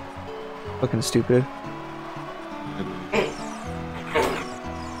 Oh. Fucking stupid. Get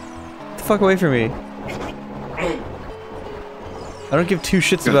the fuck away from me. I don't give 2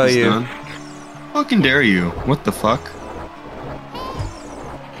 shits Got about this you. done. Fucking dare you? What the fuck?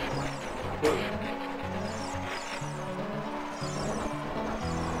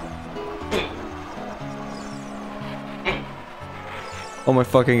 Oh my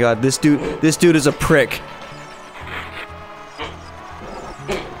fucking god, this dude is a prick.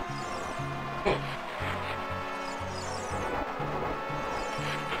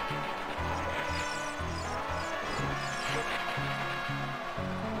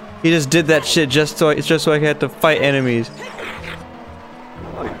 He just did that shit just so I had to fight enemies.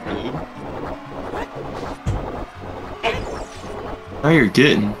 Now you're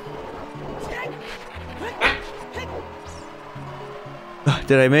getting.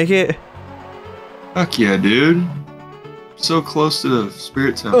 Did I make it? Fuck yeah, dude. So close to the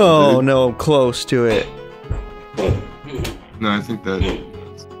spirit temple. Oh dude. no, I'm close to it. No, I think that.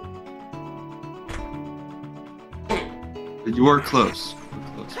 You are close.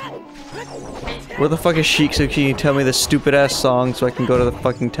 You're close. Where the fuck is Sheik so can you tell me the stupid ass song so I can go to the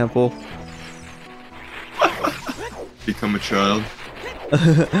fucking temple? Become a child.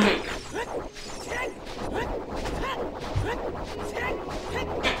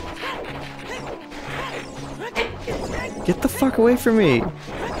 Get the fuck away from me!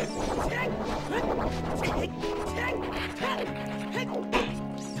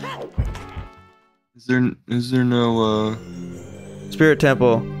 Is there no Spirit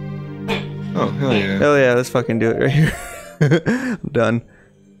temple. Oh hell yeah. Hell yeah, let's fucking do it right here. I'm done.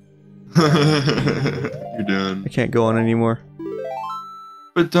 You're done. I can't go on anymore.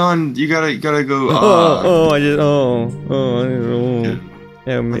 But Don, you gotta go. I just I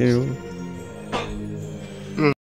don't know. Yeah,